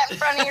remember that in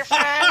front of your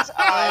friends?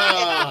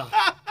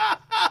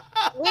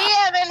 We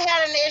haven't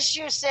had an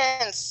issue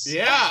since.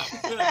 Yeah.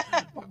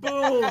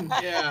 Boom.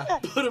 Yeah.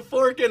 Put a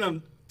fork in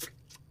them.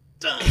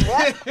 Done.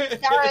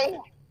 Yep. Sorry.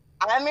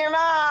 I'm your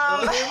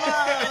mom.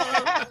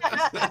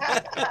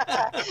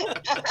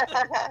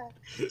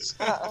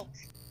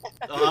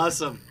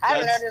 Awesome. I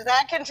don't know. Does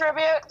that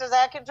contribute? Does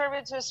that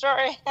contribute to a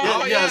story?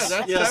 Yes,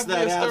 that a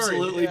story.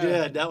 absolutely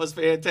did. That was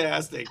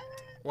fantastic.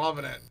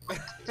 Loving it.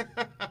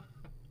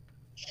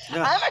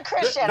 Yeah. I'm a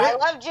Christian. I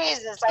love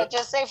Jesus. I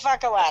just say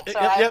fuck a lot. So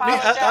I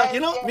apologize.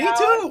 Me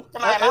too. To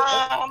my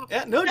mom.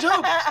 No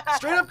joke.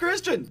 Straight up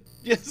Christian.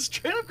 Yeah,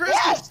 straight up Christian.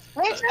 Yes,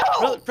 me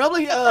too.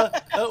 Probably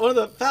one of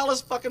the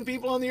foulest fucking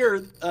people on the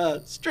earth.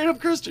 Straight up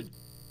Christian.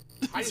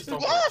 I just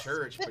don't go to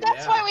church. But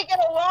that's why we get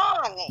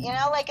along,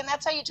 and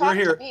that's how you talk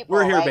to people.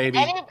 We're here, baby.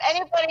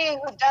 Anybody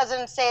who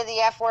doesn't say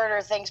the F word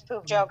or thinks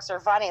poop jokes are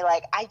funny,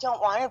 I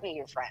don't want to be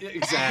your friend.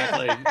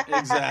 Exactly.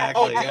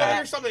 Oh, you want to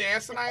hear something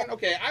asinine?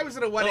 Okay, I was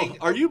at a wedding.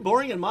 Oh, are you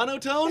boring and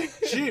monotone?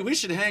 Gee, we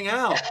should hang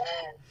out.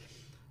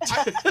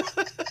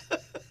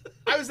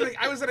 I was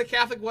at a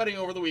Catholic wedding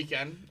over the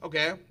weekend.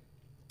 Okay.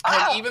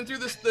 And even through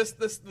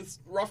this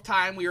rough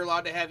time, we were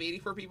allowed to have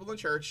 84 people in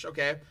church.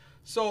 Okay.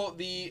 So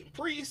the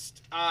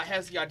priest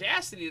has the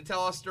audacity to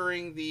tell us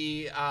during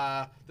the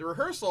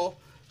rehearsal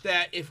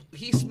that if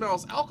he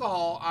smells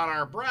alcohol on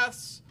our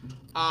breaths,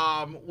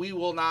 we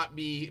will not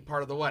be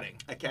part of the wedding.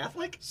 A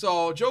Catholic?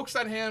 So joke's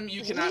on him.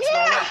 You cannot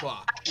smell White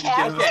Claw.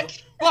 Okay.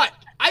 But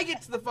I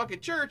get to the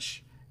fucking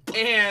church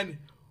and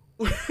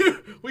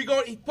we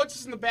go. He puts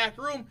us in the back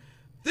room.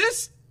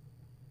 This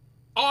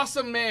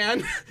awesome man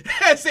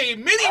has a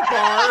mini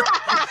bar.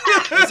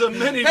 Has a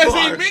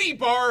mini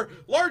bar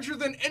larger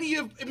than any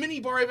mini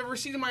bar I've ever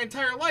seen in my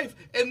entire life.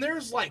 And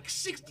there's like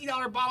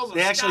 $60 bottles of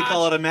They actually scotch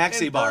call it a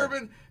maxi and bar.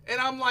 bourbon. And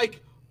I'm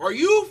like, are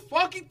you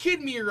fucking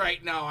kidding me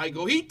right now? I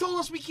go, he told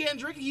us we can't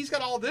drink and he's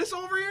got all this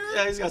over here?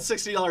 Yeah, he's got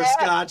 $60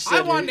 scotch.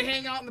 I wanted to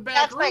hang out in the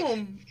back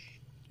room.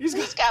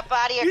 He's got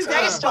body of He's got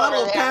Christ a bottle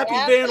over of there, Pappy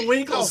man. Van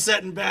Winkle Oh,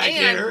 sitting back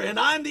and here, and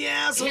I'm the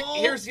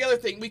asshole. Here's the other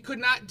thing: we could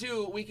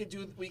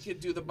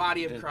do the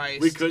body of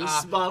Christ. We couldn't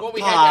but smoke we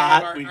had to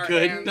have pot. We our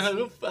couldn't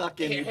hands- fuck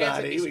hands anybody.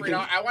 like this We right now.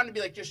 couldn't, I wanted to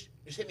be like, just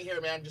hit me here,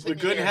 man. Just we hit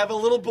me couldn't here. have a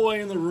little boy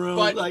in the room.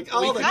 But like we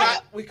all could the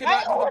not. We could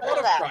not do the order blood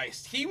of that.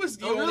 Christ. He was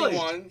the Oh, only really?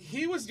 one.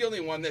 He was the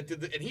only one that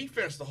did and he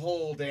finished the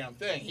whole damn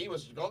thing. He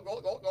was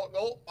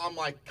go. I'm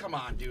like, come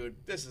on, dude.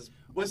 This is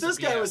What this this is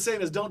guy BS. was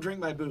saying is, don't drink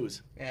my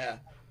booze. Yeah,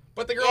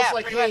 but the girl's Yeah,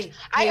 like, pretty hey, much.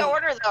 I hey,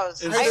 order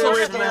those. And I stay away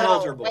order from the that little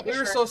altar boy. Mega we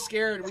were Sure. so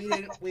scared.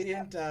 We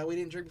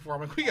didn't drink before.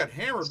 I'm like, we got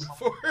hammered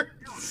before.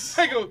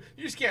 I go,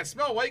 you just can't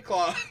smell White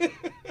Claw.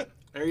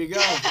 There you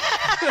go.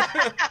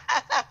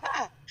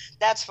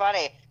 That's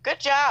funny. Good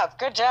job.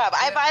 Good job.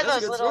 I buy that's a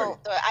those good story. little.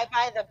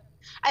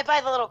 I buy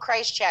the little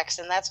Christ checks,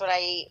 and that's what I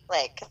eat,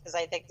 like, because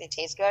I think they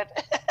taste good.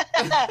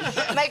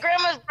 My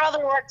grandma's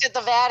brother worked at the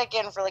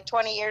Vatican for like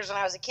 20 years when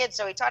I was a kid,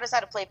 so he taught us how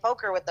to play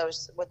poker with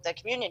the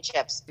communion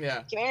chips,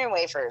 Yeah. communion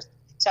wafers.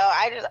 So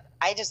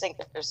I just think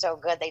that they're so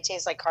good. They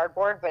taste like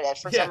cardboard, but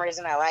for Yeah. some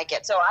reason I like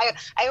it. So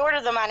I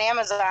order them on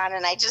Amazon,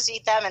 and I just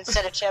eat them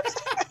instead of chips.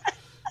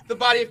 The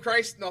body of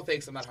Christ? No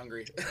thanks, I'm not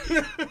hungry.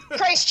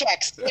 Christ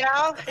checks,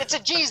 it's a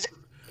Jesus.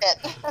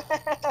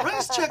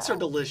 Rice checks are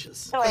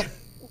delicious. Like,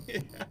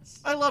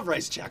 I love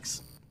rice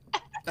checks.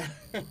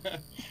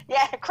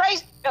 yeah,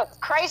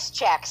 Christ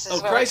checks is Oh,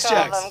 what Christ we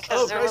call checks. them Oh,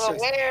 because they're Christ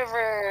little checks.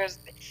 waivers.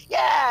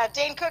 Yeah,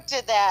 Dane Cook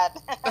did that.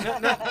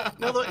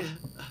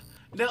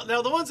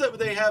 Now the ones that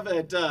they have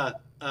at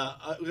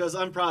because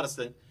I'm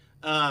Protestant,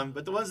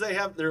 but the ones they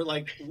have, they're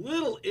like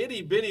little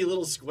itty bitty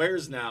little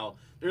squares now.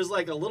 There's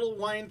like a little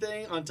wine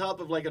thing on top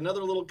of like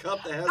another little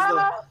cup that has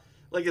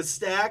like it's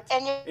stacked,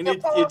 And you you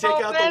pull take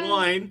it out the open.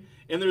 wine,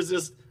 and there's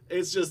this.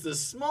 It's just the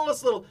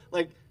smallest little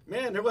like.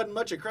 Man, there wasn't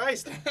much of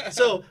Christ.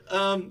 So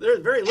there's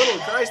very little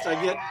of Christ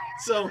I get.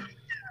 So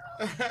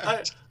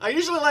I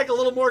usually like a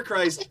little more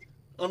Christ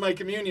on my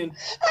communion,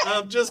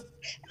 just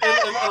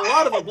and a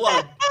lot of the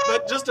blood,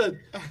 but just a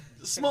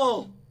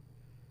small.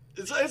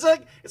 It's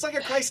like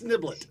a Christ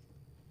niblet.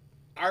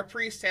 Our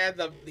priest had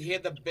the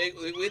big,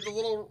 we had the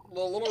little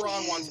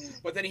round ones,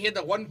 but then he had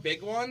the one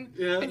big one,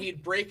 Yeah. and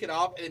he'd break it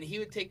up, and then he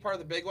would take part of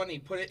the big one, and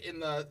he'd put it in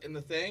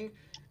the thing,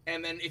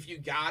 and then if you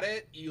got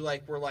it, you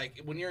were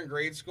when you're in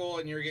grade school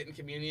and you're getting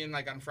communion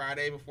like on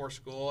Friday before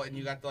school, and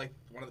you got like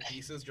one of the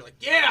pieces, you're like,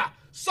 yeah,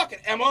 suck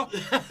it, Emma.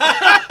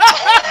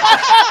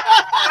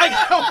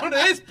 I got one of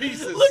his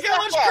pieces. Look how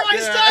much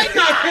Christ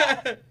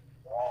I got.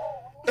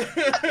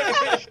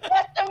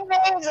 That's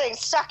amazing.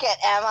 Suck it,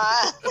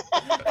 Emma.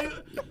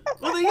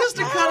 Well, they used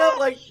to cut up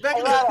like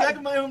back love it.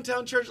 in my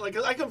hometown church. Like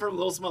 'cause I come from a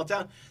little small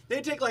town.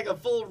 They take like a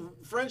full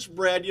French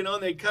bread,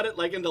 and they cut it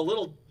like into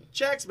little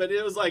checks, but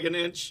it was like an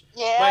inch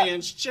Yeah. by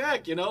inch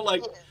check.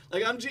 Like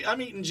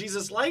I'm eating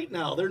Jesus Light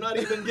now. They're not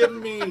even giving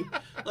me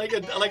like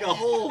a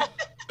whole.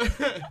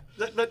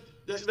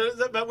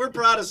 But we're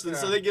Protestants,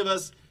 so they give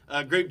us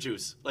grape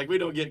juice. Like we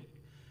don't get.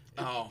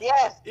 Oh.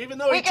 Yes. Even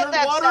though We he get turned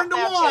that water stuff into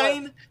now, too.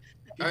 wine.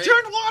 He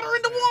turned water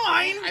into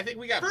wine. I think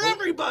we got for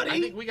everybody. I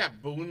think we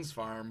got Boone's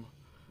Farm.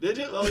 Did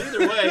you? Well,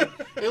 either way,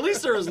 at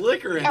least there was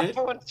liquor in it.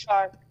 Everyone's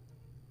sharp.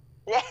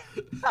 Yeah.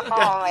 Oh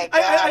my God.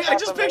 I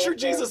that's just picture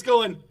amazing. Jesus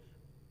going,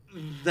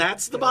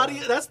 that's the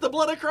body, that's the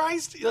blood of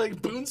Christ? Like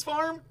Boone's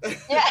Farm?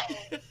 Yeah.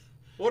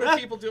 What do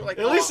people do? Like,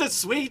 At least it's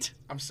sweet.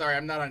 I'm sorry,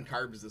 I'm not on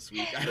carbs this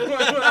week. Not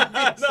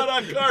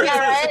on carbs.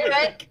 Yeah,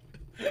 right.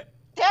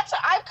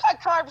 I've cut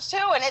carbs too,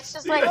 and it's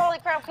just like holy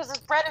crap because this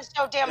bread is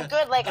so damn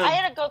good. Like I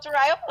had to go through.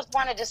 I almost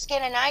wanted to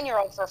skin a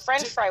 9-year-old for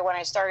French fry when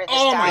I started this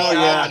Oh my diet.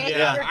 God, Like,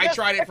 yeah. you're I just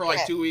tried it for like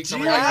different. 2 weeks. Do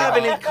I'm you like, have oh.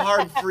 any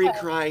carb-free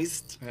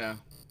Christ? Yeah.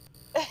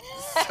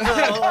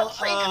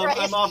 Carb-free Christ.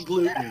 I'm off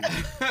gluten.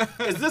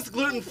 Is this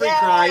gluten-free Yes.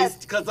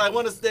 Christ? Because I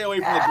want to stay away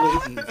from the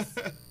gluten.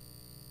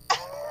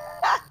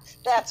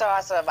 That's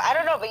awesome. I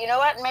don't know, but you know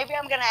what? Maybe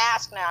I'm gonna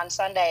ask now on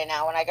Sunday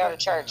now when I go to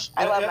church.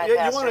 I love my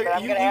pastor, but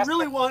I'm you gonna ask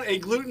really him. want a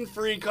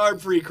gluten-free,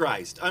 carb-free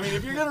Christ. I mean,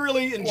 if you're going to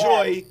really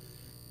enjoy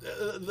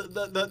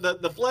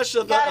the flesh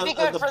of the, Gotta be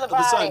good of the, for the of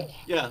the sun. body.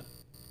 Yeah.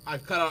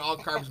 I've cut out all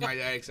carbs in my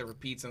diet except for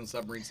pizza and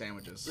submarine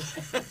sandwiches.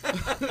 Good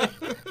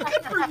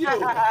for you.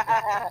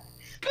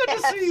 Good to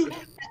see you.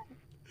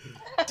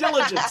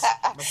 Diligence.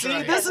 See,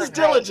 right. this You is guys are great.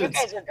 diligence.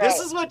 You guys are This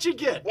great. is what you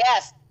get.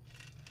 Yes.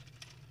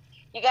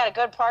 You got a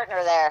good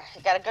partner there.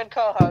 You got a good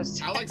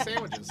co-host. I like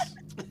sandwiches.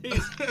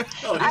 He's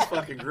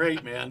fucking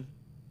great, man.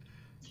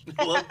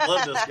 love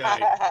this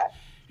guy.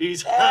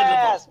 He's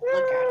Yes. look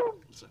at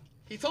him.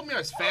 He told me I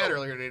was fat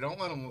earlier today. Don't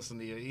let him listen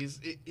to you. He's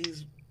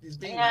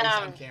being Yeah.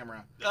 nice on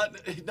camera.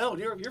 No,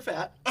 you're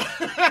fat. No,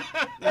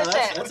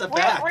 Listen, that's a real,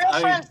 fact. real I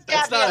mean, friends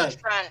that's stab you in not the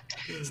front.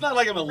 it's not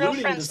like I'm Real alluding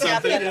to friends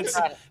stab you something. in the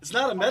front. It's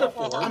not a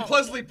metaphor. I'm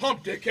pleasantly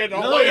pumped, dickhead.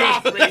 Don't No, lay you're-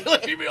 off me.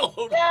 leave me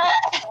alone.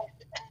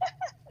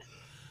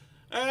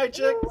 All right,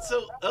 Chick.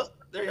 So,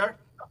 there you are.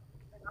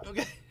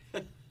 Okay.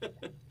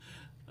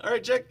 All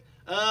right, Chick.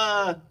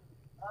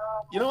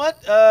 You know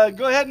what?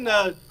 Go ahead and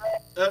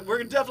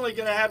we're definitely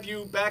gonna have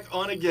you back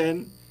on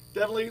again.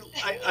 Definitely,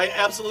 I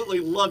absolutely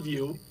love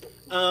you.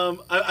 I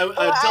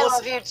Tell us,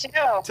 love you too.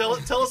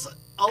 tell us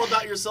all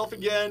about yourself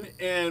again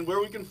and where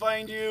we can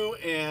find you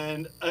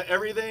and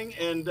everything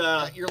and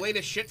Your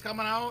latest shit's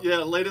coming out. yeah,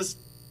 latest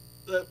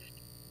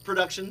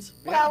productions.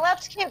 Well,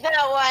 let's keep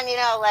that one,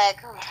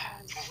 like,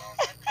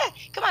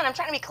 come on, I'm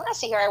trying to be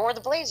classy here. I wore the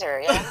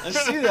blazer, yeah. I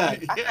see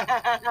that.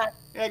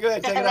 Yeah, go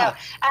ahead, take it out.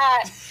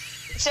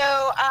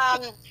 So,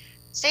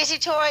 Stacy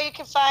Toy, you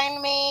can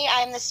find me.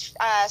 I'm the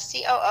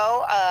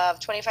COO of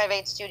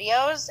 258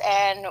 Studios,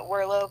 and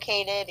we're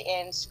located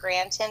in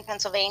Scranton,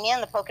 Pennsylvania,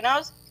 in the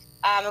Poconos.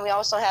 And we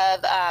also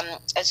have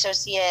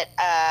associate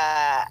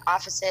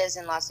offices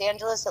in Los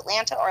Angeles,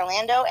 Atlanta,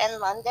 Orlando, and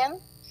London.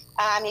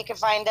 You can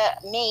find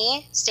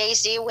me,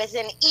 Stacy, with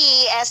an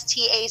E,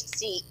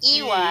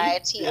 STACEYTOY,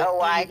 because you don't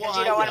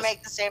want to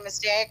make the same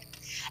mistake.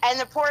 And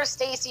the poor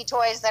Stacy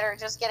toys that are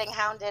just getting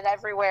hounded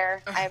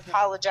everywhere. I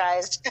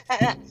apologize.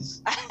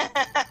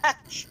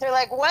 They're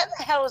like, what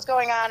the hell is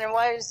going on? And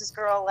why does this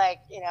girl,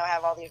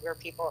 have all these weird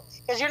people?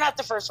 Because you're not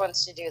the first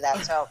ones to do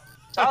that. So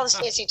to all the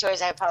Stacy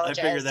toys, I apologize.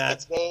 I figured that.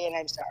 It's me, and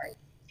I'm sorry.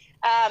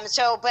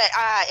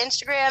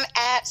 Instagram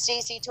at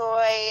Stacy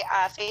Toy,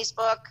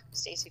 Facebook,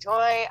 Stacy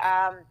Toy,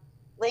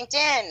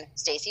 LinkedIn,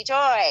 Stacy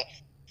Toy.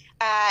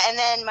 And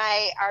then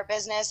our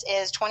business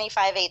is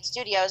 258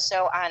 Studios.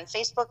 So on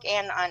Facebook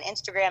and on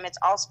Instagram, it's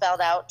all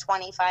spelled out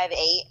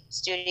 258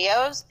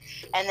 Studios.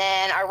 And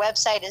then our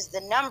website is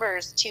the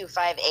numbers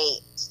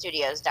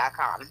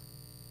 258studios.com.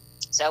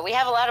 So we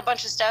have a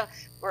bunch of stuff.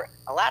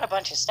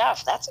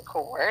 That's a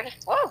cool word.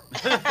 Whoa.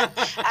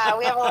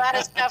 We have a lot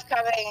of stuff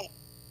coming,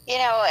 in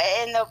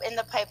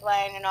the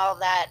pipeline and all of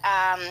that.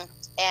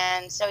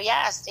 And so,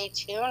 stay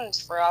tuned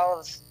for all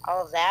of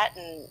that.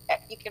 And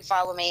you can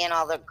follow me in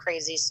all the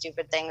crazy,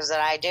 stupid things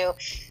that I do.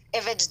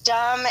 If it's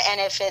dumb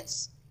and if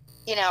it's,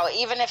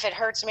 even if it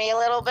hurts me a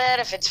little bit,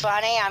 if it's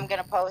funny, I'm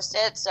going to post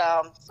it.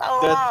 So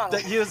follow along.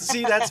 You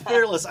see, that's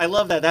fearless. I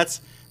love that.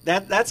 That's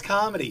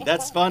comedy.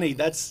 That's funny.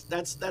 That's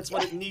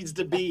what it needs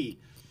to be.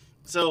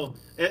 So,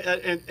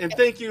 and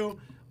thank you.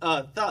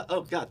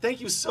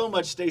 Thank you so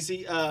much,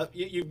 Stacy.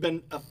 You've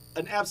been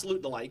an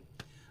absolute delight.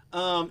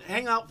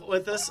 Hang out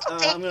with us.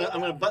 I'm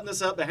gonna button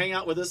this up and hang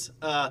out with us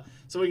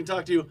so we can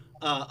talk to you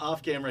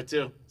off camera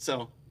too.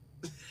 So.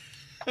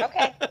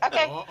 Okay.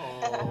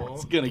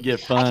 It's gonna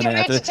get fun. I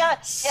can't wait to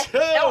tell.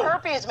 No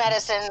herpes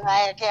medicine.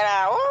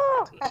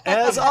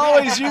 As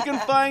always, you can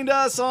find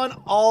us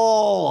on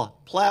all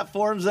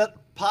platforms that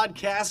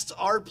podcasts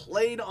are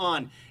played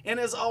on. And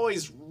as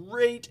always,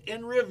 rate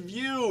and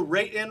review.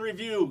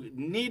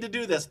 Need to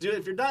do this.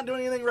 If you're not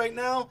doing anything right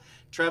now,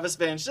 Travis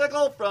Van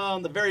Sickle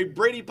from the Very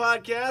Brady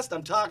Podcast.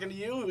 I'm talking to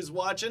you who's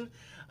watching.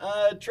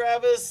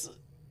 Travis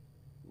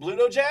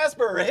Bluto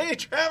Jasper. Hey,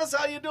 Travis,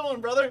 how you doing,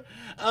 brother?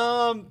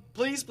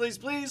 Please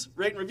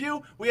rate and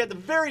review. We had the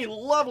very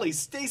lovely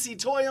Stacy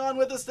Toy on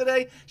with us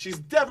today. She's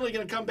definitely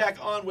going to come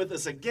back on with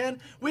us again.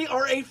 We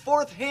are a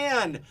Fourth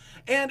Hand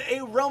and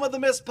a Realm of the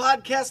Mist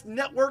Podcast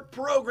Network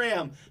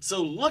program.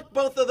 So look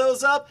both of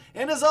those up.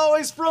 And as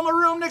always, from a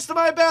room next to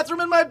my bathroom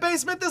in my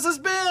basement, this has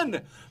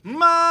been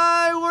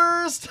My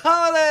Worst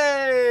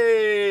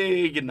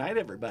Holiday. Good night,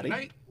 everybody.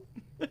 Good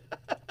night.